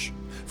Church.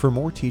 For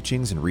more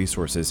teachings and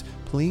resources,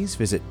 please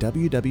visit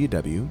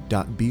www.brcc.church.